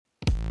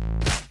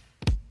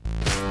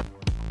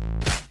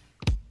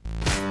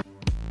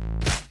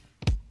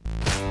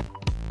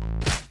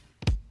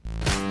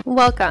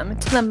Welcome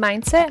to the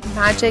Mindset,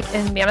 Magic,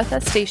 and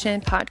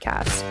Manifestation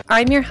podcast.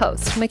 I'm your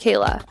host,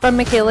 Michaela from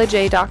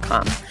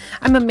MichaelaJ.com.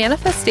 I'm a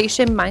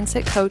manifestation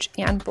mindset coach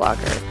and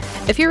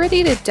blogger. If you're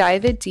ready to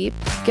dive in deep,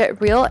 get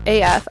real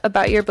AF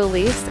about your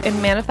beliefs,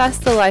 and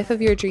manifest the life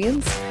of your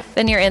dreams,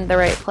 then you're in the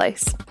right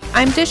place.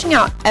 I'm dishing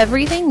out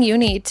everything you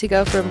need to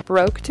go from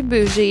broke to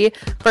bougie,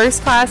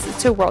 first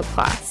class to world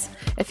class.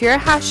 If your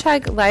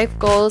hashtag life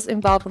goals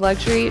involve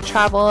luxury,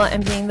 travel,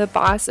 and being the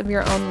boss of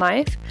your own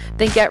life,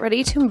 then get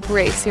ready to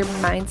embrace your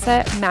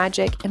mindset,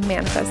 magic, and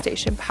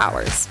manifestation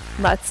powers.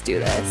 Let's do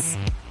this.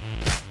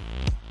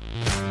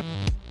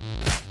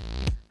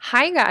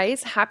 Hi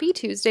guys, happy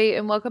Tuesday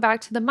and welcome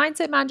back to the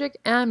Mindset, Magic,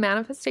 and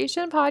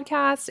Manifestation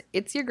podcast.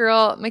 It's your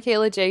girl,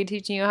 Michaela J,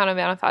 teaching you how to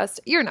manifest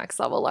your next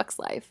level Lux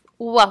life.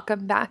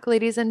 Welcome back,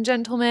 ladies and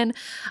gentlemen.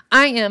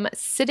 I am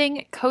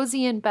sitting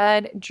cozy in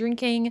bed,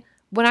 drinking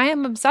what I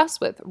am obsessed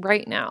with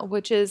right now,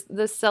 which is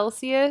the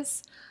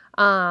Celsius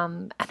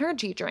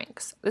energy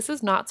drinks. This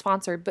is not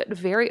sponsored, but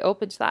very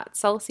open to that.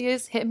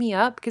 Celsius, hit me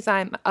up because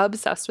I'm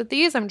obsessed with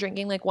these. I'm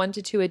drinking like 1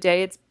 to 2 a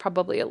day. It's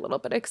probably a little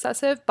bit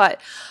excessive,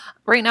 but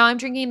right now I'm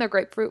drinking the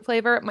grapefruit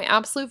flavor. My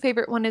absolute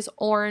favorite one is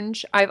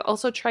orange. I've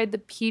also tried the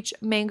peach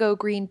mango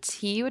green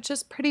tea, which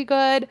is pretty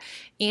good,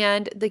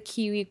 and the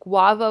kiwi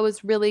guava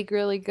was really,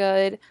 really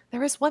good.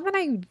 There was one that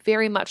I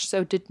very much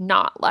so did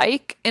not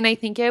like, and I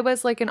think it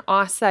was like an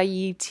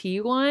acai tea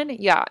one.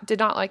 Yeah, did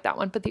not like that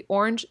one, but the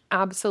orange,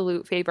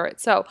 absolute favorite.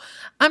 So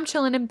I'm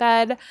chilling in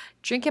bed,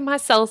 drinking my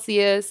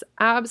Celsius,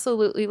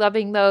 absolutely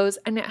loving those.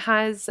 And it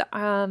has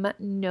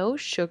no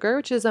sugar,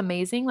 which is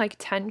amazing, like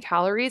 10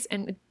 calories.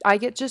 And I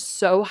get just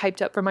so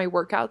hyped up for my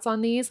workouts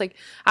on these. Like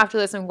after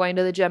this, I'm going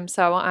to the gym.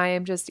 So I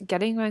am just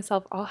getting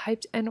myself all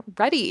hyped and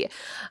ready.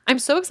 I'm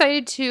so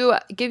excited to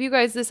give you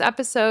guys this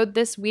episode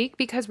this week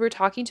because we're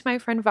talking to my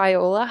friend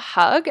Viola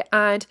Hug.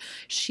 And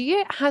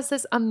she has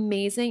this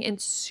amazing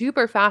and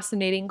super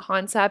fascinating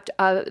concept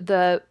of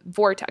the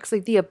vortex,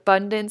 like the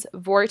abundance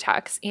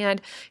vortex.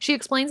 And she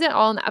explains it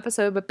all in the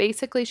episode, but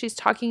basically she's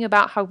talking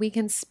about how we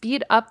can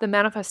speed up the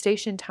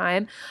manifestation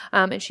time.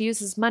 And she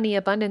uses money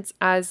abundance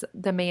as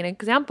the main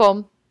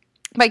example,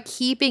 by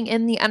keeping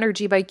in the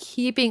energy, by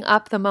keeping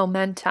up the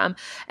momentum.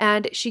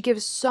 And she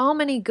gives so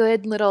many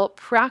good little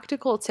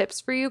practical tips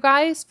for you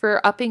guys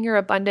for upping your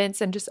abundance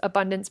and just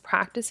abundance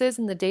practices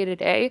in the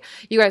day-to-day.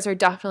 You guys are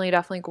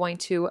definitely going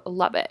to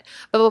love it.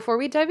 But before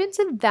we dive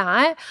into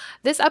that,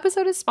 this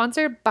episode is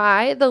sponsored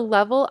by the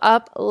Level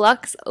Up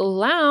Lux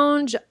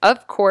Lounge.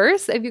 Of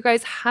course, if you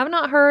guys have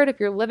not heard, if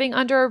you're living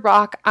under a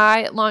rock,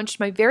 I launched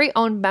my very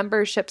own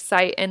membership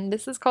site, and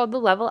this is called the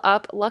Level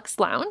Up Lux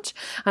Lounge.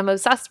 I'm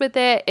obsessed with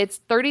it.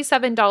 It's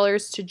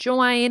 $37 to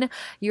join.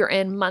 You're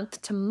in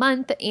month to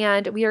month,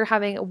 and we are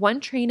having one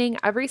training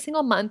every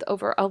single month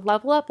over a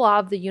level up law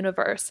of the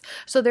universe.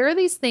 So there are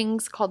these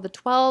things called the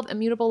 12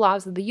 immutable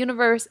laws of the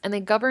universe, and they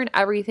govern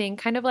everything,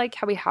 kind of like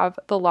how we have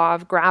the law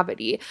of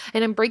gravity.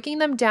 And I'm breaking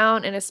them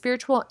down in a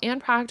spiritual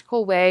and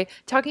practical way,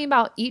 talking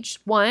about each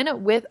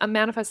one with a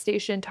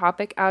manifestation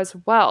topic as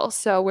well.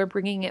 So we're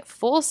bringing it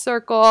full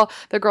circle.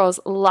 The girls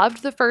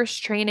loved the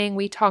first training.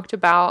 We talked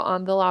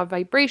about the law of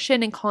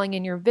vibration and calling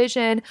in your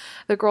vision.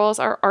 The girls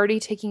are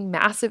already taking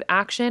massive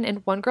action,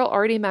 and one girl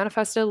already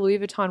manifested a Louis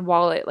Vuitton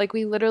wallet. Like,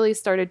 we literally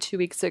started 2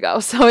 weeks ago.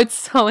 So it's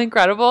so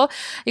incredible.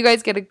 You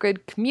guys get a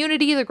good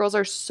community. The girls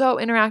are so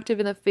interactive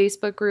in the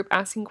Facebook group,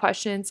 asking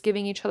questions,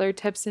 giving each other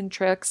tips and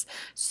tricks.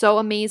 So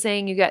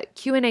amazing. You get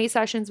Q&A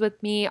sessions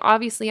with me.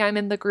 Obviously, I'm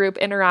in the group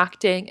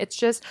interacting. It's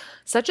just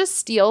such a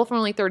steal for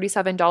only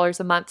 $37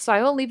 a month. So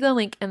I will leave the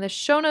link in the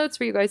show notes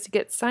for you guys to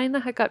get signed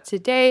the heck up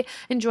today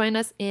and join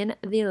us in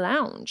the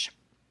lounge.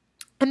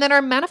 And then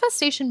our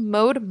manifestation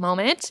mode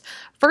moment.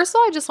 First of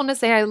all, I just want to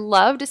say I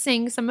loved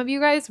seeing some of you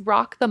guys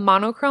rock the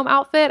monochrome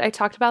outfit. I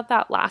talked about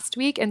that last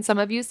week, and some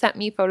of you sent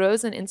me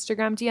photos and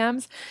Instagram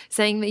DMs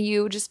saying that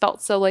you just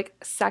felt so like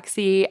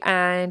sexy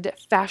and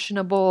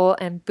fashionable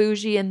and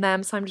bougie in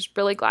them. So I'm just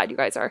really glad you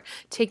guys are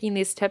taking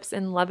these tips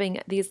and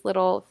loving these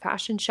little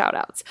fashion shout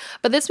outs.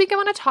 But this week I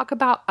want to talk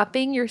about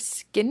upping your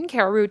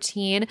skincare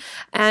routine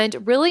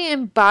and really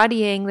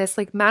embodying this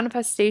like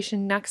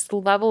manifestation next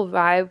level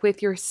vibe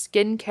with your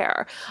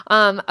skincare.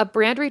 A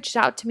brand reached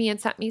out to me and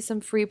sent me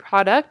some free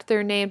product.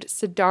 They're named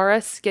Sidara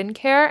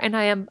Skincare, and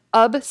I am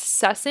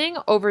obsessing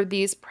over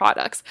these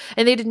products.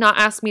 And they did not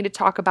ask me to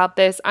talk about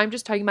this. I'm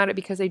just talking about it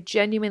because I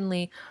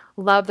genuinely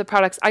love the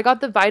products. I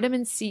got the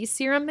vitamin C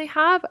serum they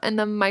have and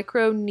the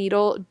micro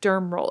needle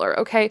derm roller.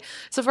 Okay.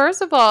 So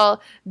first of all,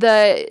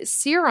 the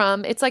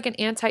serum, it's like an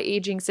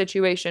anti-aging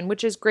situation,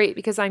 which is great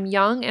because I'm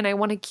young and I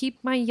want to keep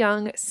my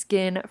young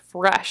skin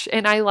fresh.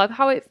 And I love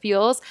how it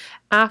feels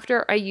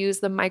after I use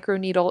the micro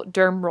needle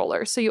derm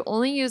roller. So you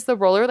only use the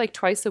roller like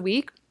twice a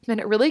week. and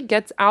it really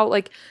gets out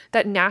like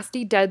that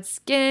nasty dead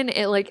skin.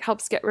 It like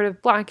helps get rid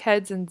of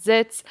blackheads and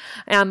zits.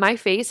 And my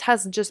face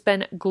has just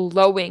been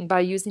glowing by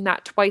using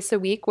that twice a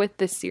week with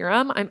the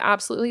serum. I'm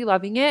absolutely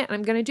loving it. And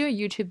I'm going to do a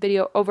YouTube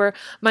video over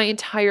my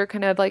entire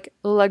kind of like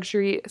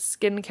luxury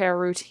skincare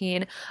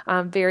routine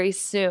very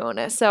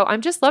soon. So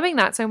I'm just loving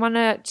that. So I want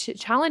to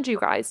challenge you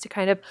guys to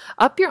kind of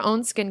up your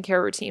own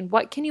skincare routine.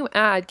 What can you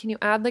add? Can you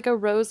add like a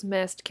rose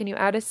mist? Can you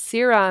add a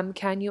serum?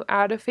 Can you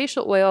add a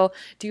facial oil?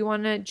 Do you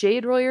want to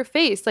jade roll your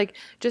face? Like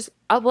just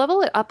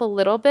level it up a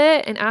little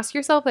bit and ask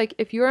yourself, like,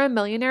 if you were a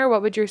millionaire,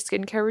 what would your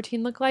skincare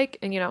routine look like?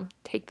 And,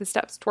 take the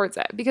steps towards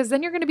it, because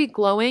then you're going to be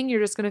glowing.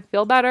 You're just going to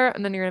feel better,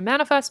 and then you're going to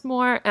manifest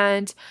more.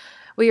 And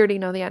we already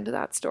know the end of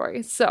that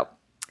story. So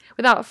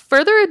without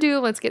further ado,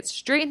 let's get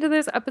straight into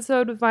this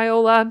episode with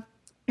Viola.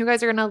 You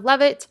guys are going to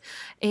love it.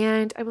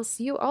 And I will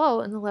see you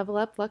all in the Level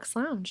Up Luxe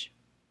Lounge.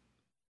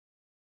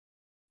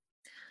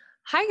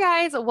 Hi,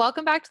 guys.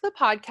 Welcome back to the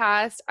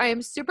podcast. I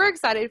am super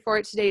excited for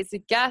today's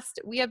guest.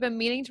 We have been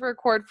meaning to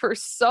record for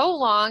so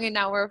long, and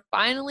now we're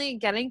finally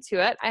getting to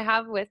it. I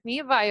have with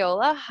me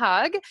Viola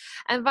Hug,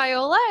 and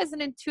Viola is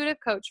an intuitive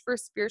coach for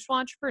spiritual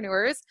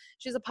entrepreneurs.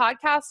 She's a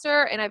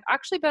podcaster, and I've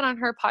actually been on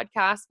her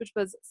podcast, which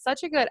was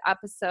such a good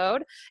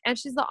episode, and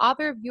she's the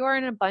author of You Are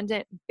an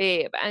Abundant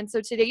Babe. And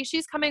so today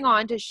she's coming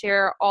on to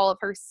share all of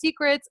her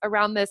secrets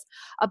around this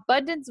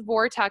abundance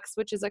vortex,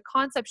 which is a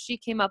concept she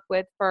came up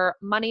with for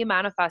money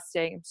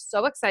manifesting. I'm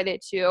so excited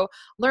to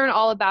learn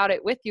all about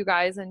it with you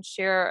guys and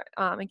share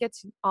and get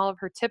to all of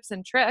her tips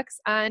and tricks.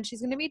 And she's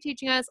going to be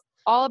teaching us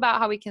all about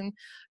how we can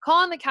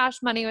call in the cash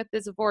money with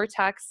this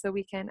vortex so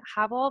we can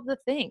have all of the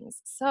things.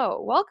 So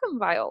welcome,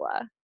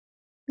 Viola.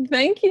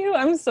 Thank you.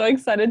 I'm so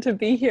excited to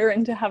be here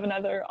and to have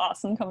another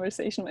awesome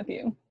conversation with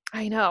you.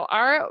 I know.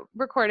 Our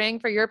recording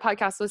for your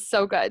podcast was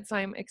so good, so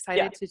I'm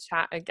excited to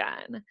chat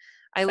again.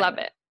 I love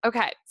it.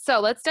 Okay,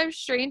 so let's dive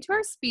straight into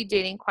our speed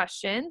dating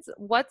questions.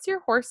 What's your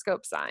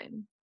horoscope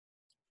sign?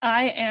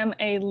 I am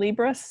a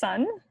Libra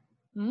sun,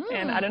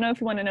 and I don't know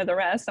if you want to know the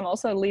rest. I'm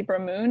also a Libra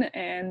moon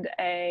and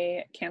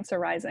a Cancer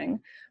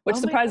rising, which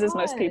surprises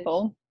most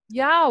people.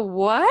 Yeah,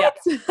 what?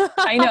 Yeah,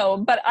 I know,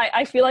 but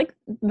I feel like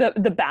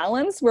the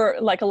balance, where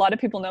like a lot of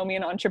people know me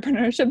in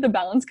entrepreneurship, the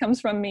balance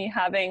comes from me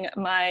having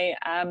my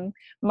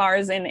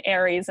Mars in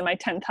Aries in my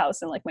 10th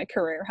house and like my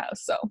career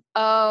house. So.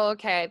 Oh,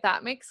 okay.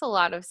 That makes a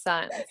lot of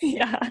sense.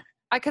 Yeah.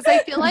 Because I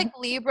feel like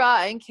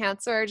Libra and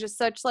Cancer are just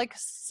such like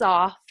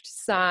soft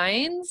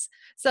signs.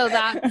 So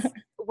that's,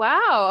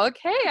 wow.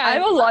 Okay. I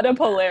have a lot of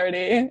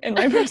polarity in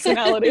my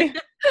personality.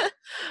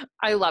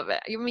 I love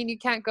it. I mean, you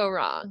can't go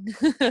wrong.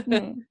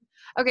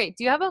 Okay.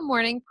 Do you have a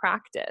morning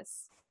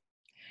practice?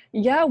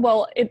 Yeah,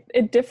 well,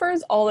 it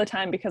differs all the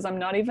time because I'm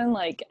not even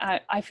like,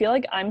 I feel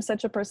like I'm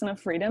such a person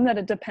of freedom that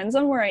it depends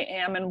on where I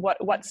am and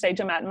what stage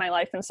I'm at in my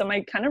life. And so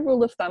my kind of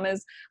rule of thumb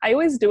is I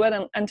always do it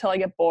until I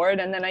get bored,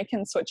 and then I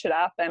can switch it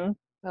up. And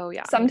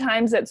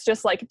sometimes it's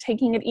just like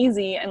taking it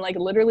easy and like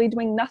literally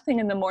doing nothing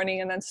in the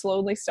morning and then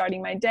slowly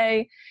starting my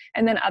day.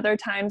 And then other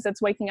times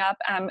it's waking up.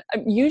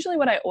 Usually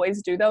what I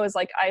always do though is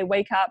like I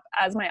wake up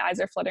as my eyes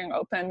are fluttering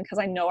open because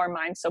I know our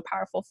mind's so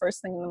powerful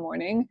first thing in the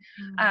morning.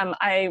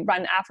 I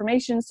run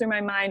affirmations through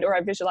my mind, or I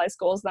visualize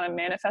goals that I'm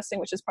manifesting,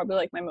 which is probably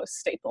like my most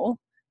staple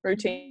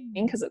routine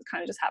because it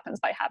kind of just happens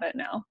by habit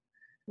now.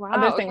 Wow.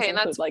 Other things and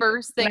that's like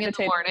first thing in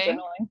the morning.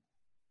 Journaling.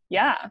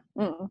 Yeah.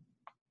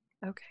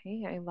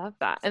 Okay, I love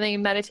that. And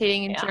then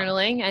meditating and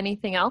journaling.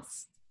 Anything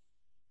else?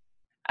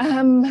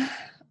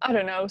 I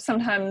don't know.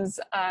 Sometimes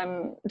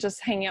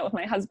just hanging out with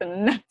my husband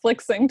and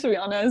Netflixing, to be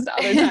honest.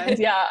 Other times,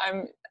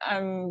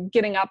 I'm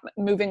getting up,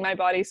 moving my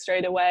body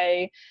straight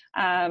away.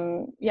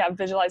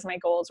 Visualize my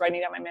goals,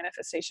 writing down my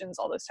manifestations,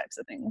 all those types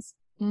of things.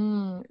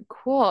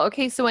 Cool.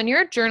 Okay, so when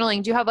you're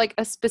journaling, do you have like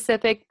a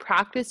specific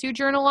practice you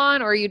journal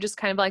on, or are you just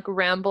kind of like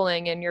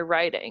rambling in your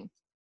writing?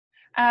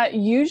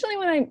 Usually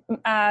when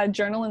I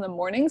journal in the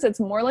mornings, it's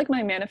more like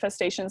my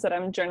manifestations that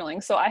I'm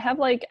journaling. So I have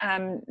like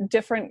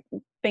different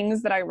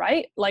things that I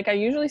write. Like I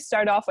usually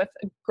start off with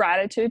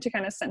gratitude to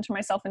kind of center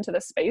myself into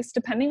the space,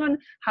 depending on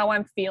how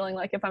I'm feeling.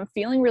 Like if I'm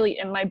feeling really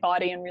in my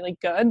body and really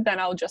good, then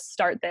I'll just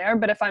start there.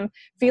 But if I'm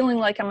feeling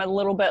like I'm a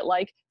little bit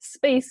like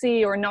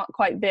spacey or not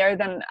quite there,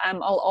 then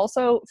I'll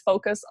also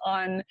focus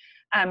on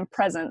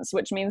presence,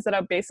 which means that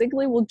I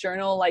basically will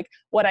journal like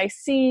what I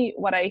see,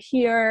 what I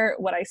hear,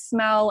 what I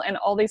smell, and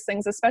all these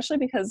things, especially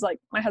because like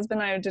my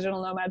husband and I are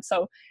digital nomads.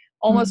 So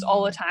almost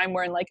all the time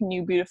we're in like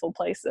new, beautiful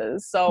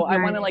places. So I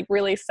want to like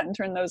really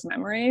center in those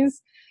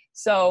memories.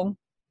 So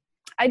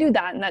I do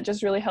that, and that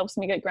just really helps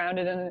me get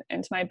grounded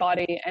into my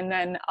body. And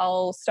then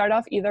I'll start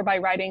off either by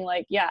writing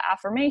like,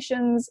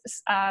 affirmations,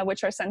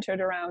 which are centered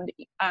around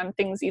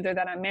things either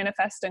that I'm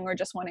manifesting or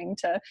just wanting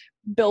to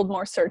build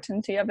more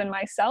certainty of in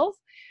myself.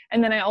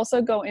 And then I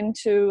also go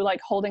into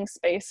like holding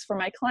space for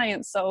my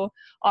clients. So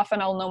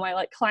often I'll know my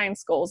like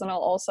clients' goals, and I'll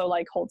also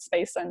like hold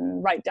space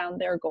and write down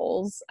their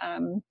goals.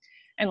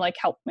 And like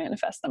help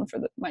manifest them for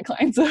my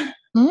clients.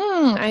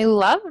 I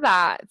love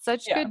that.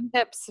 Such good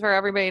tips for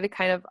everybody to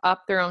kind of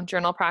up their own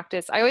journal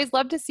practice. I always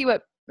love to see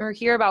what or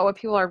hear about what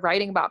people are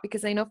writing about,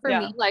 because I know for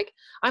Yeah. me, like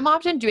I'm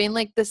often doing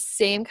like the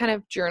same kind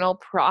of journal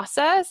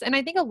process. And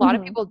I think a lot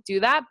of Mhm. people do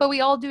that, but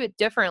we all do it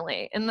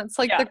differently. And that's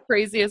like the Yeah.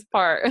 craziest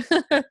part.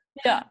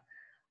 Yeah.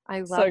 I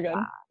love So good.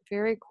 that.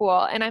 Very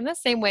cool. And I'm the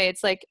same way.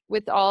 It's like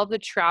with all of the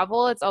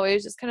travel, it's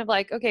always just kind of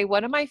like, okay,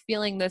 what am I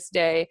feeling this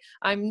day?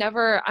 I'm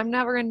never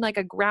in like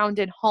a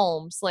grounded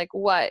home. So like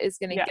what is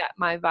going to Yeah. get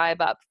my vibe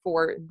up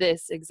for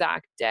this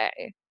exact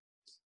day?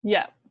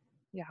 Yeah.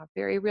 Yeah,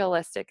 very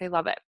realistic. I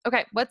love it.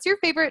 Okay, what's your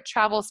favorite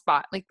travel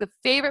spot? Like the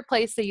favorite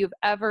place that you've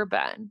ever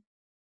been?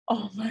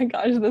 Oh my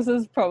gosh, this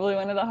is probably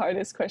one of the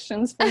hardest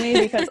questions for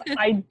me because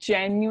I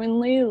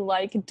genuinely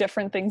like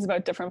different things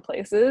about different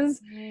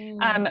places.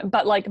 Mm.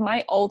 But like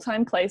my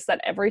all-time place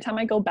that every time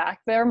I go back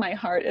there, my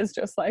heart is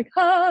just like,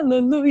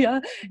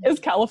 hallelujah, is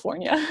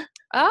California.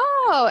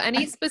 Oh, any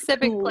I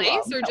specific place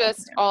love or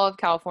just California. all of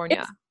California?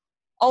 It's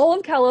all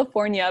of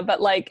California,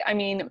 but like, I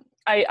mean,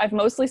 I've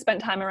mostly spent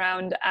time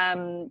around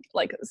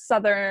like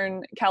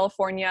Southern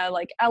California,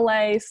 like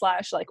LA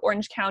slash like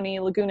Orange County,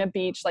 Laguna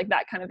Beach, like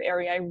that kind of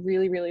area. I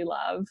really, really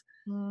love.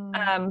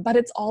 Mm. But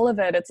it's all of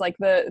it. It's like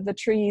the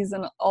trees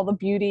and all the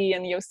beauty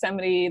and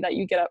Yosemite that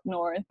you get up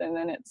north, and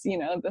then it's, you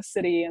know, the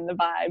city and the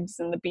vibes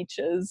and the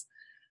beaches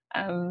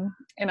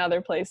in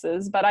other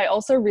places. But I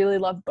also really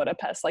love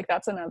Budapest. Like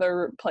that's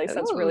another place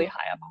that's really Ooh.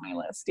 high up on my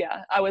list.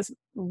 Yeah, I was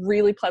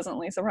really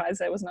pleasantly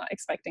surprised. I was not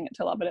expecting it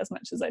to love it as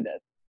much as I did.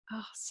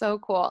 Oh, so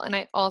cool. And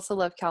I also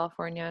love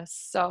California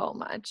so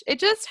much. It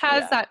just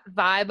has Yeah. that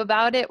vibe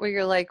about it where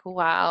you're like,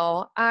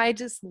 wow, I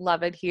just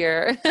love it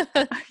here.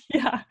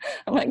 Yeah.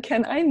 I'm like,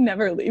 can I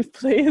never leave,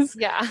 please?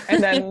 Yeah.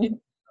 And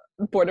then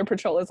Border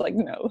Patrol is like,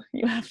 no,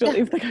 you have to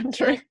leave the You're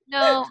country. like,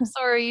 no,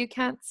 sorry, you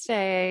can't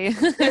stay.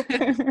 You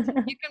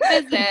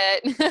can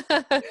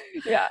visit.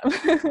 Yeah.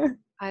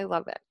 I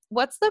love it.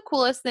 What's the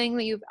coolest thing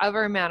that you've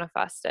ever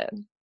manifested?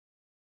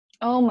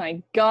 Oh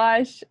my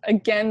gosh.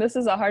 Again, this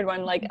is a hard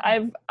one. Like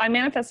I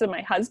manifested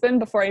my husband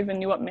before I even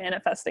knew what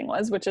manifesting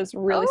was, which is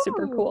really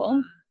super Oh,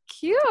 cool.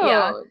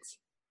 Yeah. cute.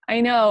 I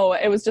know.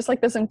 It was just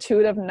like this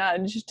intuitive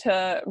nudge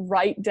to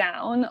write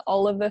down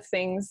all of the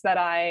things that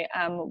I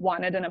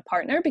wanted in a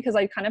partner, because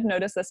I kind of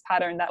noticed this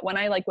pattern that when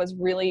I like was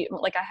really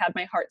like I had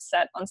my heart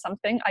set on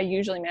something, I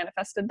usually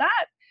manifested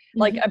that.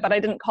 Like, Mhm. but I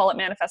didn't call it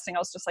manifesting. I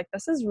was just like,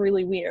 this is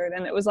really weird.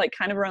 And it was like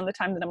kind of around the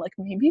time that I'm like,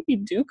 maybe we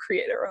do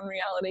create our own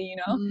reality, you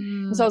know?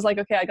 And so I Mm. was like,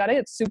 okay, I got to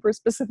get super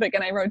specific.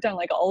 And I wrote down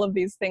like all of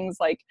these things,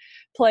 like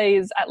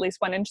plays at least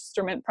one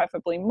instrument,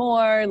 preferably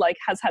more, like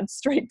has had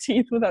straight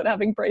teeth without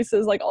having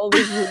braces, like all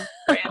these really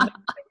random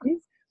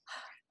things.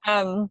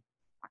 Um,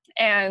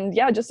 and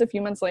yeah, just a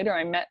few months later,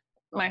 I met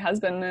my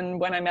husband. And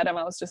when I met him,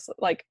 I was just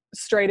like,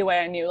 straight away,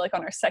 I knew, like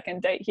on our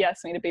second date, he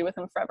asked me to be with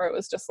him forever. It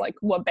was just like,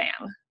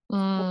 wha-bam.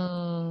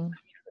 Mm.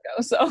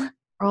 So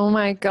Oh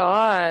my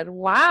God.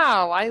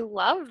 Wow. I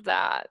love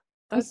that.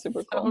 that was That's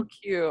super so cool.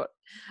 cute.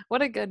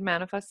 What a good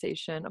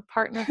manifestation. A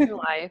partner for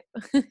life.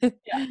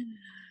 Yeah.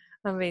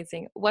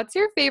 Amazing. What's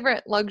your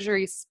favorite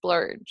luxury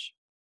splurge?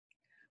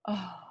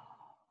 Oh,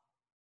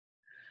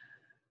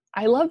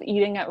 I love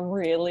eating at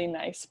really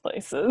nice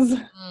places.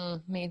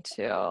 Me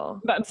too.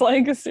 That's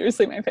like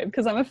seriously my favorite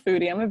because I'm a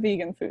foodie. I'm a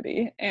vegan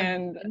foodie. A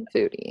And vegan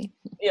foodie.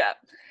 yeah.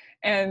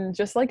 And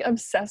just like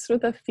obsessed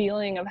with the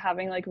feeling of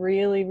having like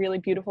really, really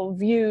beautiful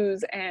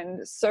views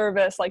and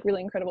service, like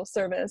really incredible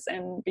service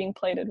and being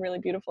plated really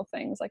beautiful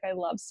things. Like I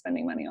love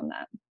spending money on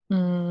that.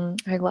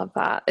 I love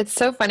that. It's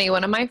so funny.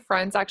 One of my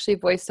friends actually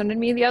voice noted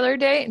me the other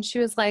day, and she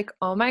was like,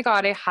 oh my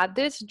God, I had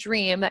this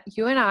dream that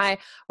you and I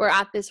were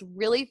at this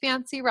really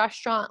fancy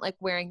restaurant, like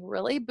wearing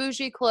really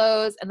bougie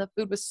clothes, and the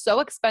food was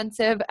so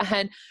expensive.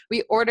 And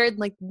we ordered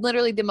like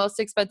literally the most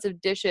expensive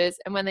dishes.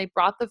 And when they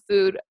brought the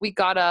food, we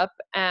got up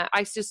and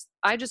I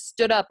just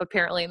stood up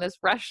apparently in this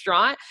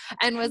restaurant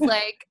and was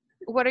like,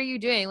 what are you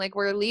doing? Like,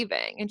 we're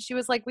leaving. And she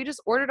was like, we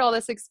just ordered all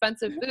this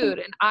expensive food.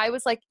 And I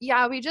was like,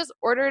 yeah, we just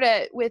ordered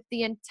it with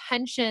the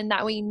intention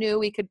that we knew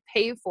we could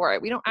pay for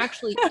it. We don't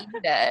actually eat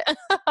it.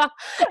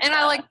 And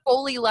I like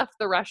fully left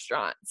the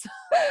restaurant.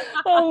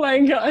 Oh my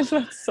gosh,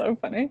 that's so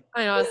funny.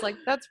 I know. I was like,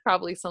 that's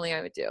probably something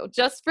I would do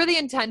just for the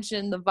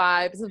intention, the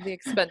vibes of the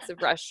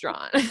expensive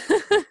restaurant.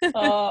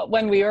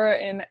 When we were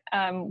in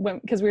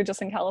because we were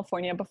just in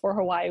California before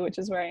Hawaii, which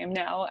is where I am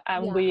now,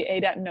 Yeah. we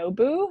ate at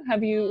Nobu.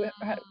 Have you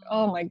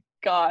oh my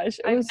gosh,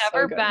 it I've was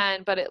never so good.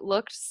 been, but it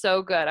looked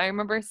so good. I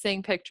remember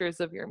seeing pictures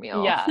of your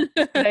meal. Yeah.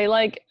 They're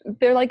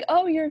like,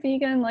 oh, you're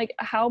vegan, like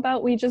how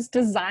about we just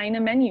design a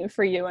menu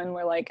for you? And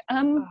we're like,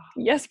 Oh,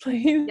 yes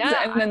please.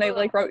 yeah. And then they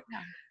like wrote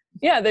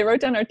Yeah. they wrote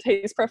down our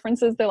taste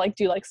preferences. They're like,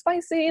 do you like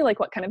spicy? Like,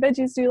 what kind of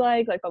veggies do you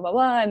like? Like, blah, blah,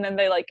 blah. And then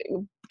they like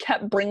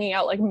kept bringing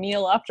out like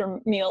meal after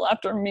meal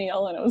after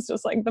meal. And it was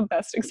just like the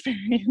best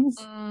experience.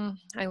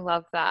 I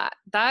love that.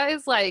 That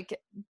is like,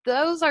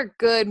 those are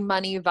good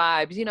money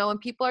vibes, you know, when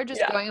people are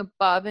just going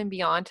above and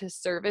beyond to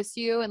service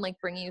you and like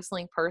bringing you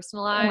something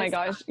personalized. Oh my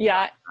gosh.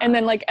 Yeah. And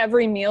then like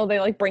every meal they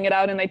like bring it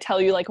out and they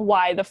tell you like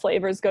why the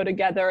flavors go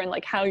together and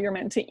like how you're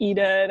meant to eat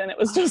it. And it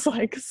was just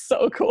like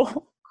so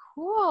cool.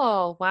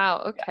 Cool. Wow.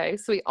 Okay.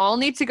 So we all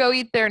need to go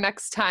eat there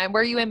next time.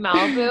 Were you in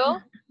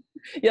Malibu?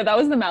 Yeah, that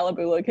was the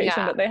Malibu location,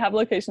 Yeah. but they have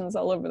locations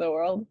all over the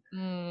world.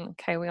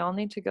 Okay. We all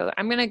need to go there.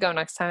 I'm going to go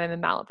next time I'm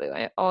in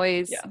Malibu.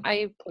 Yeah,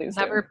 I've please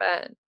do. never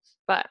been,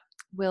 but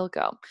we'll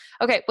go.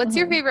 Okay. What's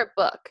your Mhm. favorite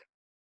book?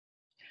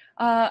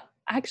 Uh,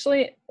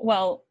 Actually,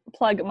 well,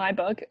 plug my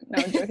book.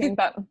 No, I'm joking,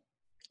 but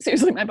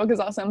seriously, my book is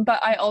awesome.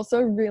 But I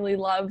also really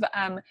love,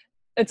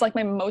 it's like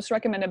my most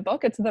recommended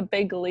book. It's The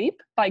Big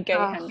Leap by Gay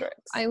Oh,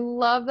 Hendricks. I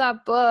love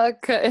that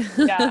book.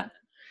 Yeah.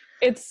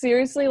 It's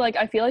seriously like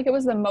I feel like it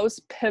was the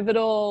most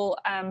pivotal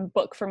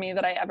book for me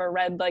that I ever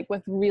read, like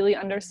with really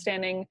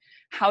understanding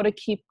how to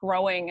keep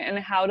growing and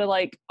how to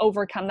like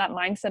overcome that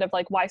mindset of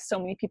like why so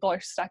many people are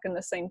stuck in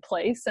the same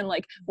place, and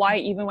like why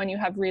even when you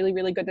have really,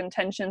 really good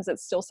intentions, it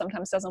still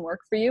sometimes doesn't work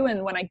for you.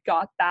 And when I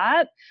got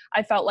that,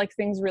 I felt like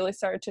things really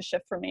started to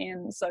shift for me.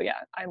 And so yeah,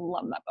 I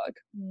love that book.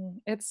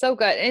 It's so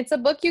good. And it's a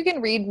book you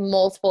can read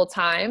multiple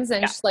times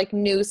and Yeah. just like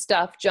new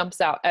stuff jumps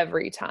out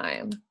every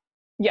time.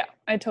 Yeah,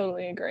 I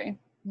totally agree.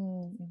 I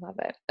love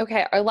it.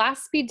 Okay, our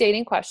last speed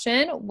dating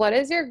question. What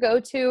is your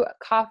go-to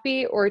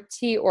coffee or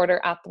tea order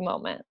at the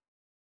moment?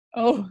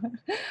 Oh,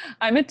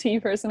 I'm a tea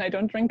person. I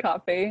don't drink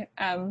coffee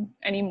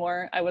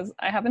anymore. I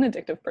have an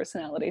addictive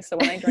personality, so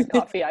when I drink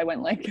coffee, I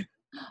went like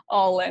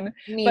all in.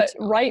 Me But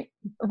too.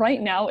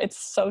 right now, it's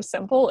so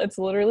simple. It's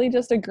literally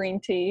just a green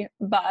tea.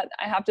 But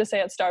I have to say,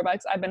 at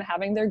Starbucks, I've been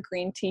having their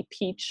green tea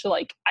peach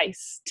like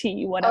iced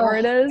tea, whatever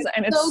it Oh, is, it's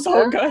and it's so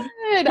so good. good.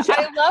 Yeah,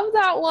 I love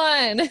that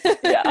one.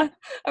 yeah.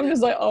 I'm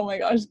just like, oh my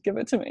gosh, give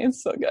it to me.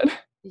 It's so good.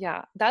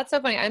 Yeah, that's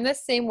so funny. I'm the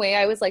same way.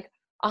 I was like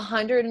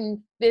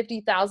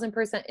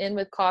 150,000% in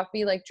with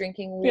coffee, like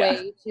drinking Yeah,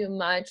 way too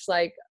much,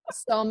 like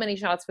so many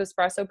shots of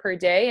espresso per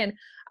day. And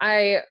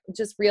I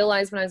just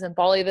realized when I was in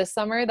Bali this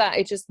summer that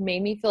it just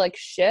made me feel like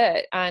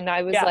shit. And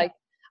I was yeah, like,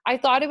 I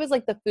thought it was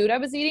like the food I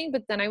was eating,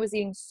 but then I was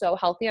eating so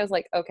healthy. I was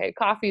like, okay,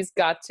 coffee's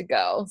got to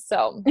go.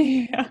 So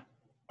yeah.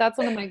 that's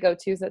one of my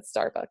go-tos at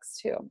Starbucks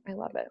too. I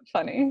love it.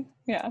 Funny.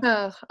 Yeah.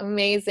 Oh,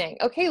 amazing.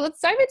 Okay, let's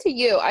dive into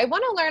you. I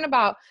want to learn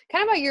about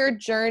kind of about your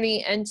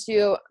journey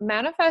into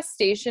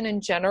manifestation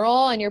in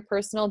general and your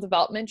personal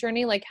development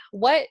journey. Like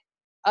what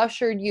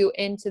ushered you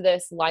into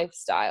this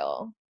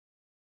lifestyle?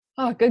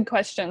 Oh, good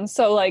question.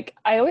 So like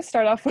I always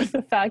start off with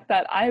the fact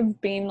that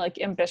I've been like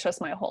ambitious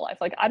my whole life.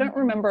 Like I don't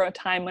remember a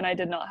time when I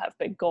did not have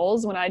big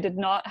goals, when I did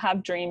not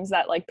have dreams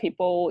that like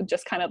people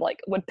just kind of like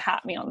would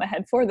pat me on the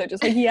head for. They're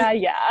just like, yeah,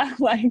 yeah,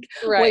 like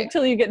Right. wait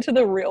till you get to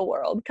the real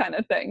world kind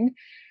of thing.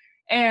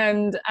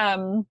 And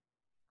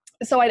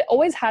so I'd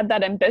always had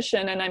that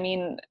ambition. And I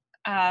mean,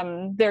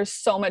 there's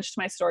so much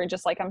to my story,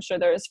 just like I'm sure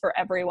there is for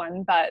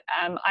everyone. But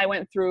I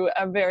went through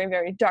a very,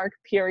 very dark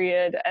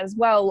period as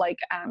well, like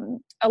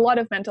a lot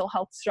of mental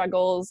health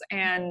struggles.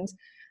 And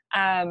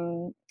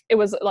it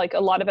was like a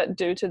lot of it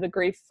due to the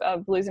grief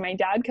of losing my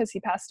dad because he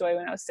passed away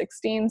when I was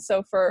 16.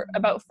 So for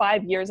about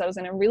 5 years, I was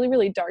in a really,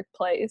 really dark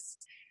place.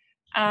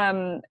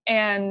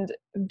 And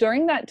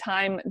during that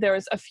time, there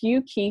was a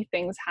few key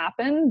things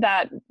happen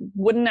that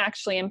wouldn't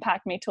actually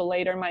impact me till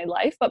later in my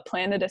life, but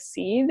planted a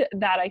seed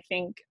that I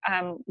think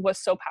was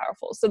so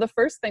powerful. So the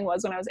first thing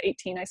was when I was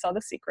 18, I saw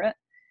The Secret.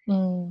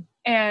 Mm.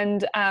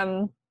 And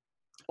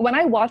when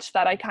I watched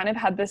that, I kind of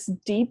had this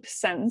deep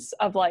sense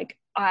of like,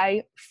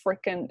 I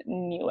freaking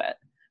knew it.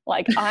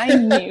 Like I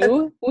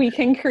knew we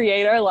can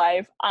create our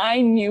life.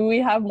 I knew we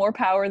have more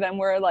power than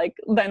we're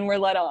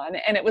let on.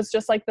 And it was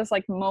just like this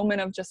like moment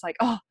of just like,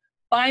 oh,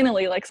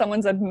 finally, like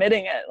someone's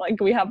admitting it. Like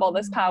we have all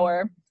this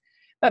power.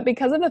 But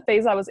because of the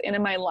phase I was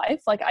in my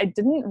life, like I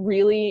didn't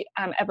really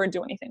ever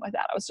do anything like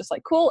that. I was just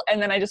like, cool.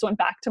 And then I just went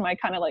back to my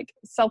kind of like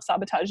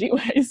self-sabotagey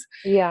ways.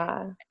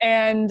 Yeah.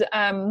 And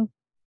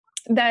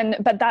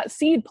but that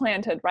seed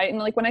planted, right? And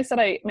like when I said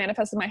I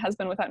manifested my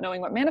husband without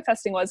knowing what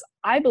manifesting was,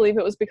 I believe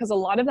it was because a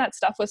lot of that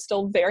stuff was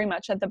still very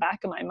much at the back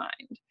of my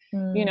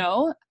mind, you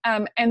know?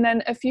 And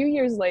then a few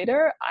years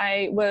later,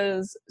 I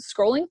was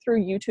scrolling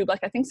through YouTube. Like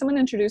I think someone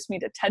introduced me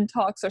to TED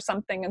Talks or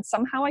something. And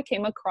somehow I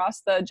came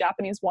across the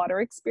Japanese water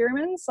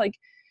experiments. Like,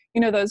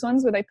 you know, those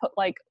ones where they put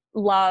like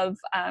love,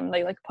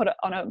 they like put it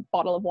on a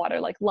bottle of water,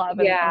 like love,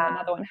 and on Yeah.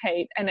 another one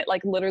hate. And it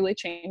like literally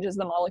changes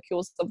the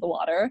molecules of the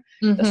water,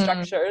 the Mm-hmm.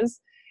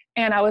 structures.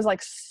 And I was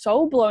like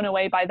so blown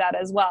away by that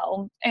as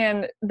well.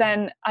 And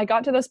then I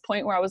got to this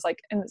point where I was like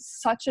in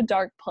such a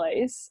dark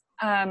place.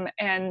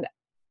 And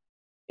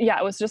yeah,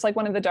 it was just like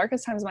one of the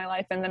darkest times of my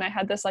life. And then I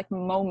had this like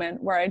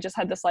moment where I just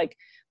had this like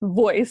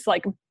voice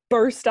like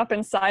burst up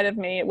inside of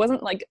me. It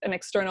wasn't like an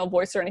external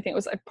voice or anything. It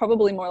was like,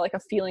 probably more like a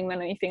feeling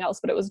than anything else,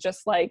 but it was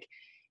just like,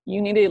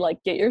 you need to like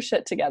get your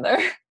shit together.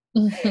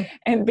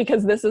 And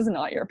because this is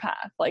not your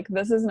path, like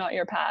this is not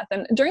your path.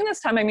 And during this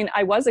time, I mean,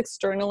 I was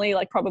externally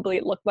like, probably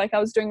it looked like I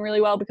was doing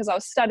really well because I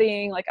was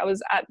studying, like I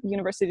was at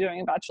university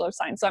doing a Bachelor of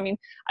Science. So I mean,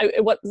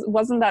 it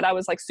wasn't that I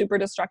was like super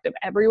destructive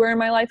everywhere in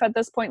my life at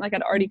this point. Like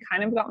I'd already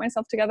kind of got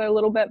myself together a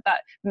little bit,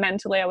 but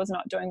mentally I was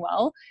not doing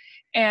well.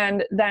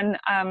 And then,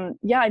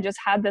 I just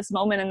had this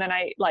moment, and then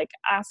I like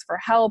asked for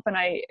help, and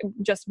I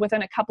just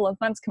within a couple of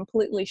months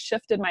completely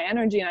shifted my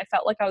energy, and I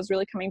felt like I was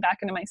really coming back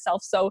into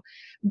myself. So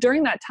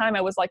during that time,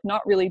 I was like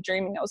not really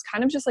dreaming. I was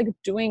kind of just like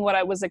doing what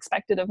I was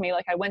expected of me.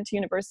 Like I went to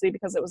university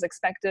because it was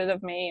expected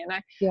of me, and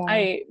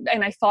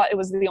I thought it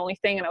was the only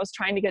thing, and I was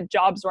trying to get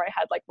jobs where I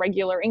had like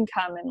regular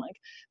income and like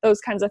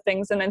those kinds of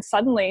things. And then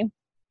suddenly,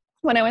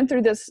 when I went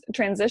through this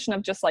transition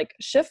of just like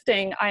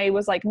shifting, I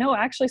was like, no,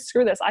 actually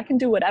screw this. I can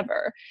do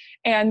whatever.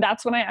 And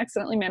that's when I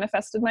accidentally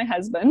manifested my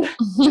husband.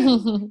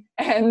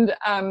 And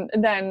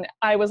then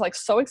I was like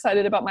so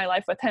excited about my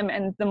life with him.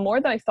 And the more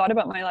that I thought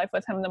about my life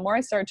with him, the more I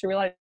started to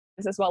realize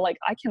as well, like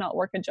I cannot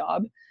work a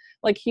job.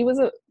 Like he was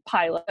a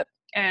pilot,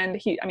 and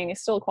he's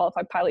still a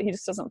qualified pilot. He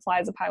just doesn't fly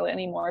as a pilot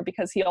anymore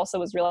because he also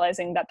was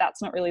realizing that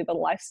that's not really the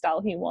lifestyle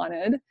he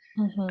wanted.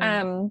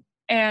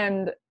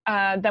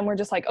 Then we're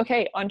just like,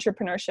 okay,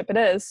 entrepreneurship it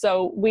is.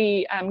 So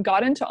we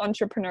got into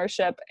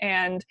entrepreneurship,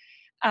 and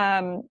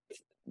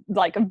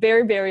like a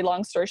very, very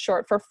long story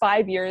short, for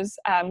 5 years,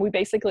 we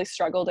basically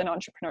struggled in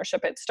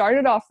entrepreneurship. It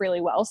started off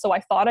really well. So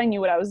I thought I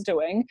knew what I was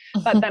doing,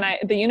 but then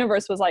the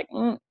universe was like,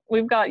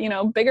 we've got,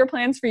 bigger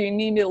plans for you. You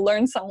need to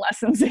learn some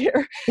lessons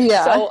here.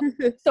 Yeah.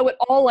 So it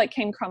all like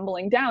came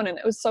crumbling down. And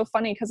it was so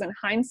funny because in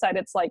hindsight,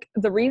 it's like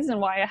the reason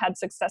why I had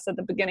success at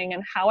the beginning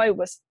and how I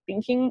was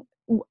thinking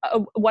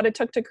what it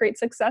took to create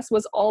success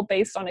was all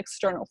based on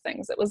external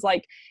things. It was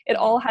like, it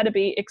all had to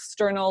be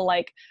external.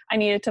 Like I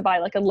needed to buy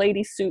like a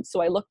lady suit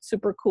so I looked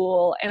super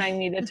cool. And I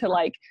needed to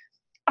like,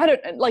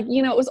 it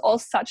was all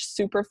such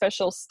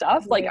superficial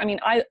stuff. Like,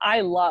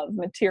 I love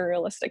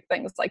materialistic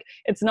things. Like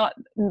it's not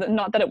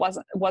that it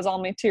was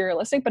all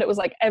materialistic, but it was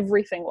like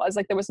everything was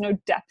like, there was no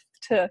depth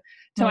to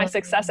my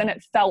success, and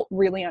it felt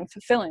really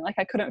unfulfilling. Like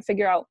I couldn't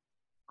figure out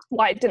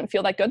why it didn't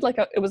feel that good. Like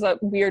it was a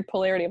weird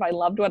polarity of I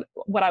loved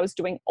what I was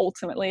doing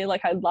ultimately.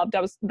 Like I loved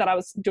that I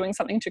was doing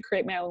something to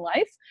create my own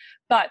life,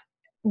 but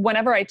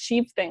whenever I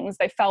achieved things,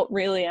 they felt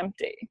really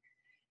empty.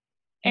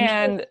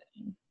 And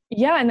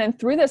and then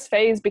through this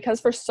phase,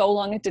 because for so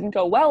long it didn't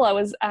go well, I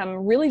was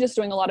really just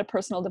doing a lot of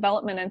personal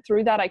development. And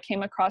through that, I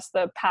came across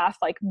the path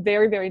like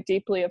very, very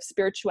deeply of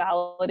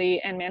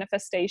spirituality and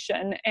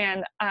manifestation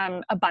and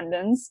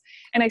abundance.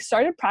 And I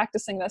started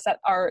practicing this at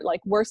our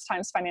like worst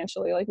times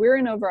financially. Like we were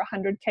in over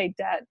 100K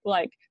debt.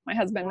 Like my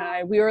husband and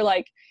I, we were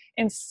like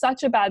in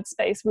such a bad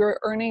space. We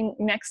were earning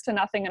next to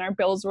nothing, and our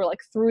bills were like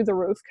through the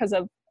roof because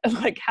of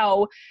like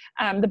how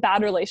the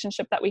bad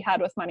relationship that we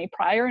had with money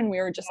prior. And we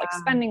were just like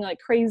spending like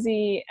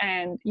crazy,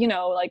 and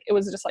like it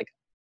was just like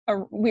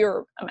we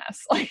were a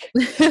mess, like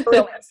a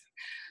real mess.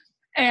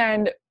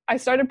 And I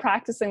started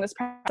practicing this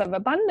practice of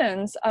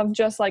abundance, of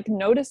just like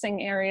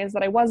noticing areas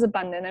that I was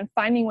abundant and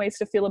finding ways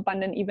to feel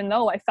abundant, even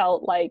though I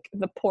felt like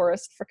the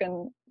poorest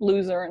freaking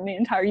loser in the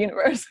entire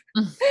universe.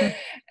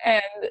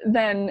 And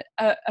then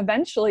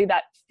eventually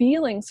that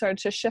feeling started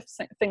to shift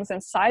things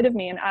inside of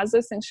me. And as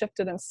those things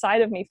shifted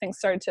inside of me, things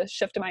started to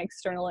shift in my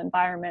external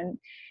environment.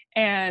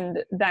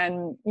 And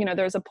then,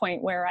 there was a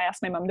point where I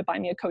asked my mom to buy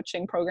me a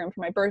coaching program for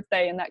my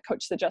birthday, and that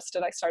coach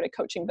suggested I start a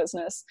coaching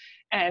business.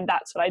 And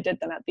that's what I did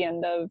then at the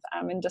end of,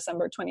 in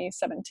December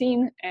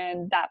 2017.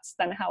 And that's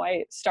then how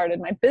I started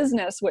my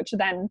business, which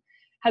then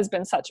has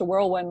been such a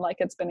whirlwind. Like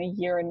it's been a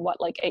year and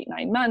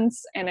 8-9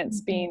 months. And it's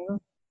been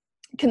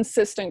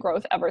consistent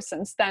growth ever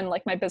since then.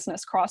 Like my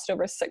business crossed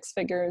over 6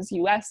 figures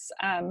US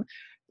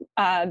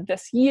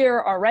this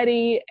year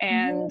already.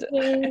 And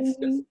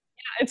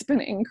it's been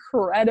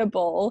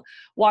incredible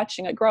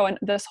watching it grow. And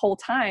this whole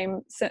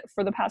time,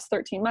 for the past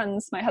 13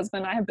 months, my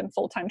husband and I have been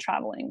full-time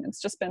traveling.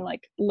 It's just been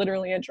like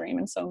literally a dream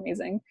and so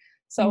amazing.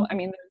 So,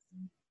 there's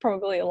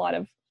probably a lot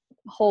of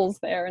holes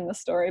there in the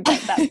story,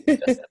 but that's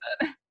just it.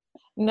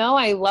 No,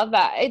 I love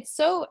that. It's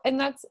so, and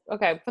that's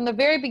okay. From the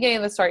very beginning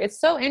of the story,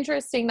 it's so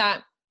interesting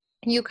that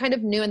you kind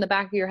of knew in the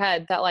back of your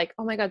head that like,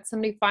 oh my God,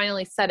 somebody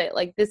finally said it.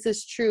 Like, this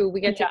is true. We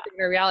get to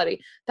figure reality.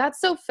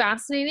 That's so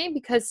fascinating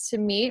because to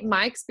me,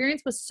 my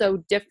experience was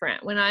so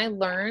different. When I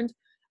learned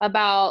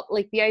about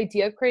like the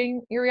idea of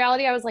creating your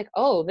reality, I was like,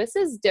 oh, this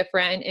is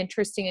different and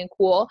interesting and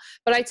cool.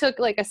 But I took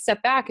like a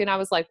step back and I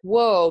was like,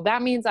 whoa,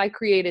 that means I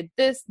created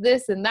this,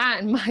 this, and that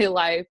in my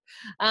life.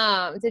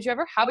 Did you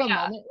ever have a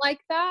moment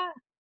like that?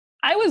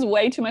 I was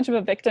way too much of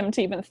a victim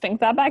to even think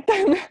that back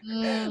then.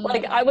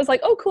 Like I was like,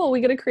 oh, cool, we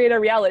get to create our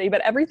reality.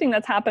 But everything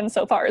that's happened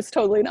so far is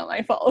totally not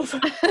my fault.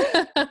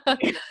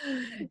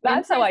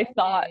 That's how I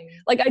thought.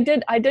 Like I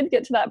did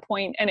get to that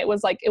point, and it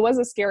was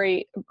a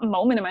scary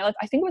moment in my life.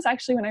 I think it was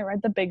actually when I read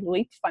The Big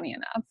Leap, funny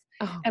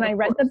enough. And I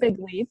read The Big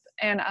Leap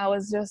and I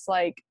was just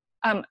like,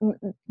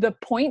 the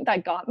point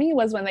that got me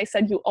was when they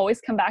said, you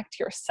always come back to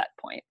your set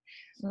point.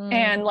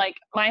 And like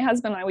my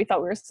husband and I, we thought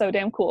we were so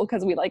damn cool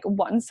because we like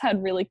once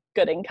had really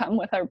good income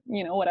with our,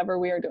 whatever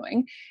we were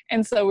doing.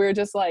 And so we were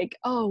just like,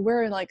 oh,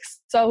 we're like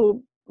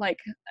so like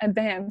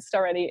advanced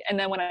already. And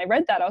then when I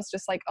read that, I was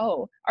just like,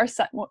 oh, our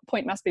set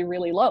point must be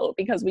really low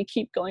because we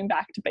keep going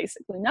back to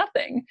basically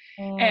nothing.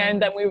 And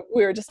then we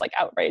were just like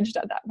outraged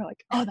at that. We're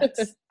like, oh,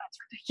 that's that's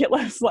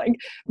ridiculous. Like,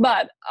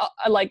 but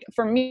like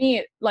for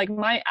me, like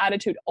my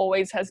attitude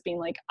always has been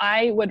like,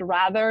 I would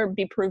rather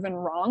be proven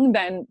wrong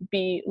than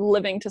be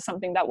living to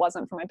something that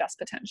wasn't for my best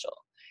potential,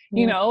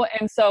 you know?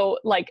 And so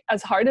like,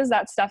 as hard as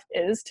that stuff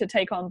is to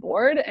take on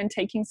board and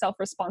taking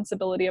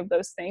self-responsibility of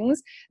those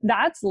things,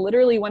 that's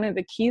literally one of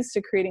the keys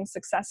to creating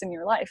success in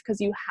your life. Cause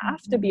you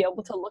have to be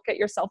able to look at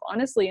yourself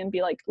honestly and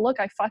be like, look,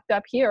 I fucked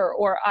up here,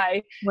 or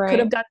I could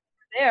have done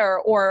there,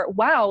 or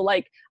wow,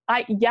 like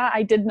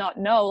I did not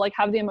know, like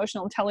have the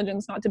emotional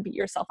intelligence not to beat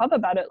yourself up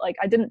about it. Like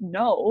I didn't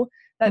know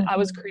that I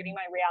was creating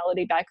my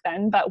reality back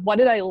then, but what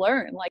did I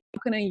learn? Like,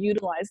 how can I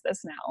utilize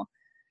this now?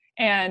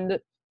 And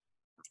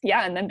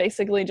yeah, and then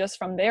basically just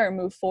from there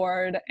move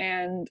forward.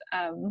 And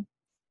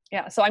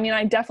yeah, so I mean,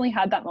 I definitely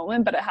had that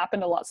moment, but it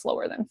happened a lot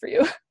slower than for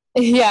you.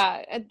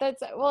 Yeah,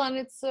 that's well, and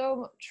it's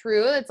so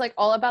true. It's like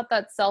all about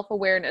that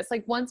self-awareness.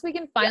 Like once we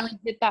can finally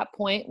hit that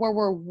point where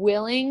we're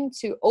willing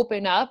to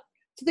open up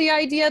to the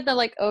idea that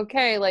like,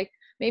 okay, like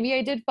maybe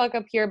I did fuck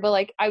up here, but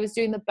like I was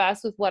doing the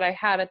best with what I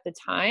had at the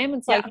time.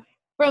 It's like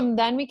from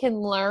then we can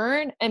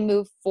learn and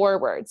move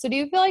forward. So do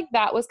you feel like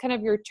that was kind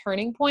of your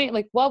turning point?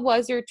 Like what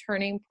was your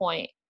turning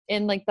point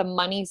in like the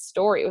money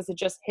story? Was it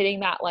just hitting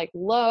that like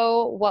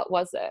low? What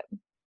was it?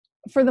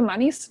 For the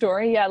money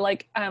story, yeah,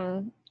 like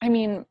I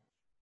mean,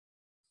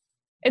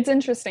 it's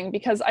interesting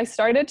because I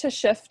started to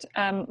shift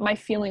my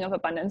feeling of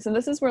abundance. And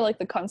this is where like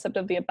the concept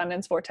of the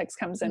abundance vortex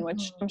comes in,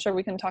 which I'm sure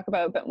we can talk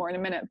about a bit more in a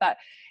minute. But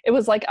it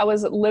was like I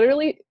was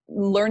literally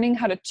learning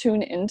how to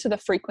tune into the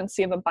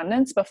frequency of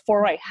abundance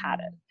before I had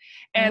it.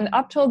 And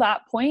up till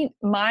that point,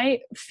 my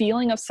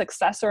feeling of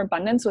success or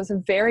abundance was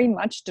very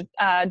much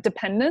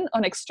dependent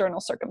on external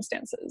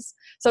circumstances.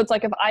 So it's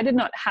like if I did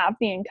not have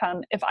the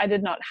income, if I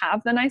did not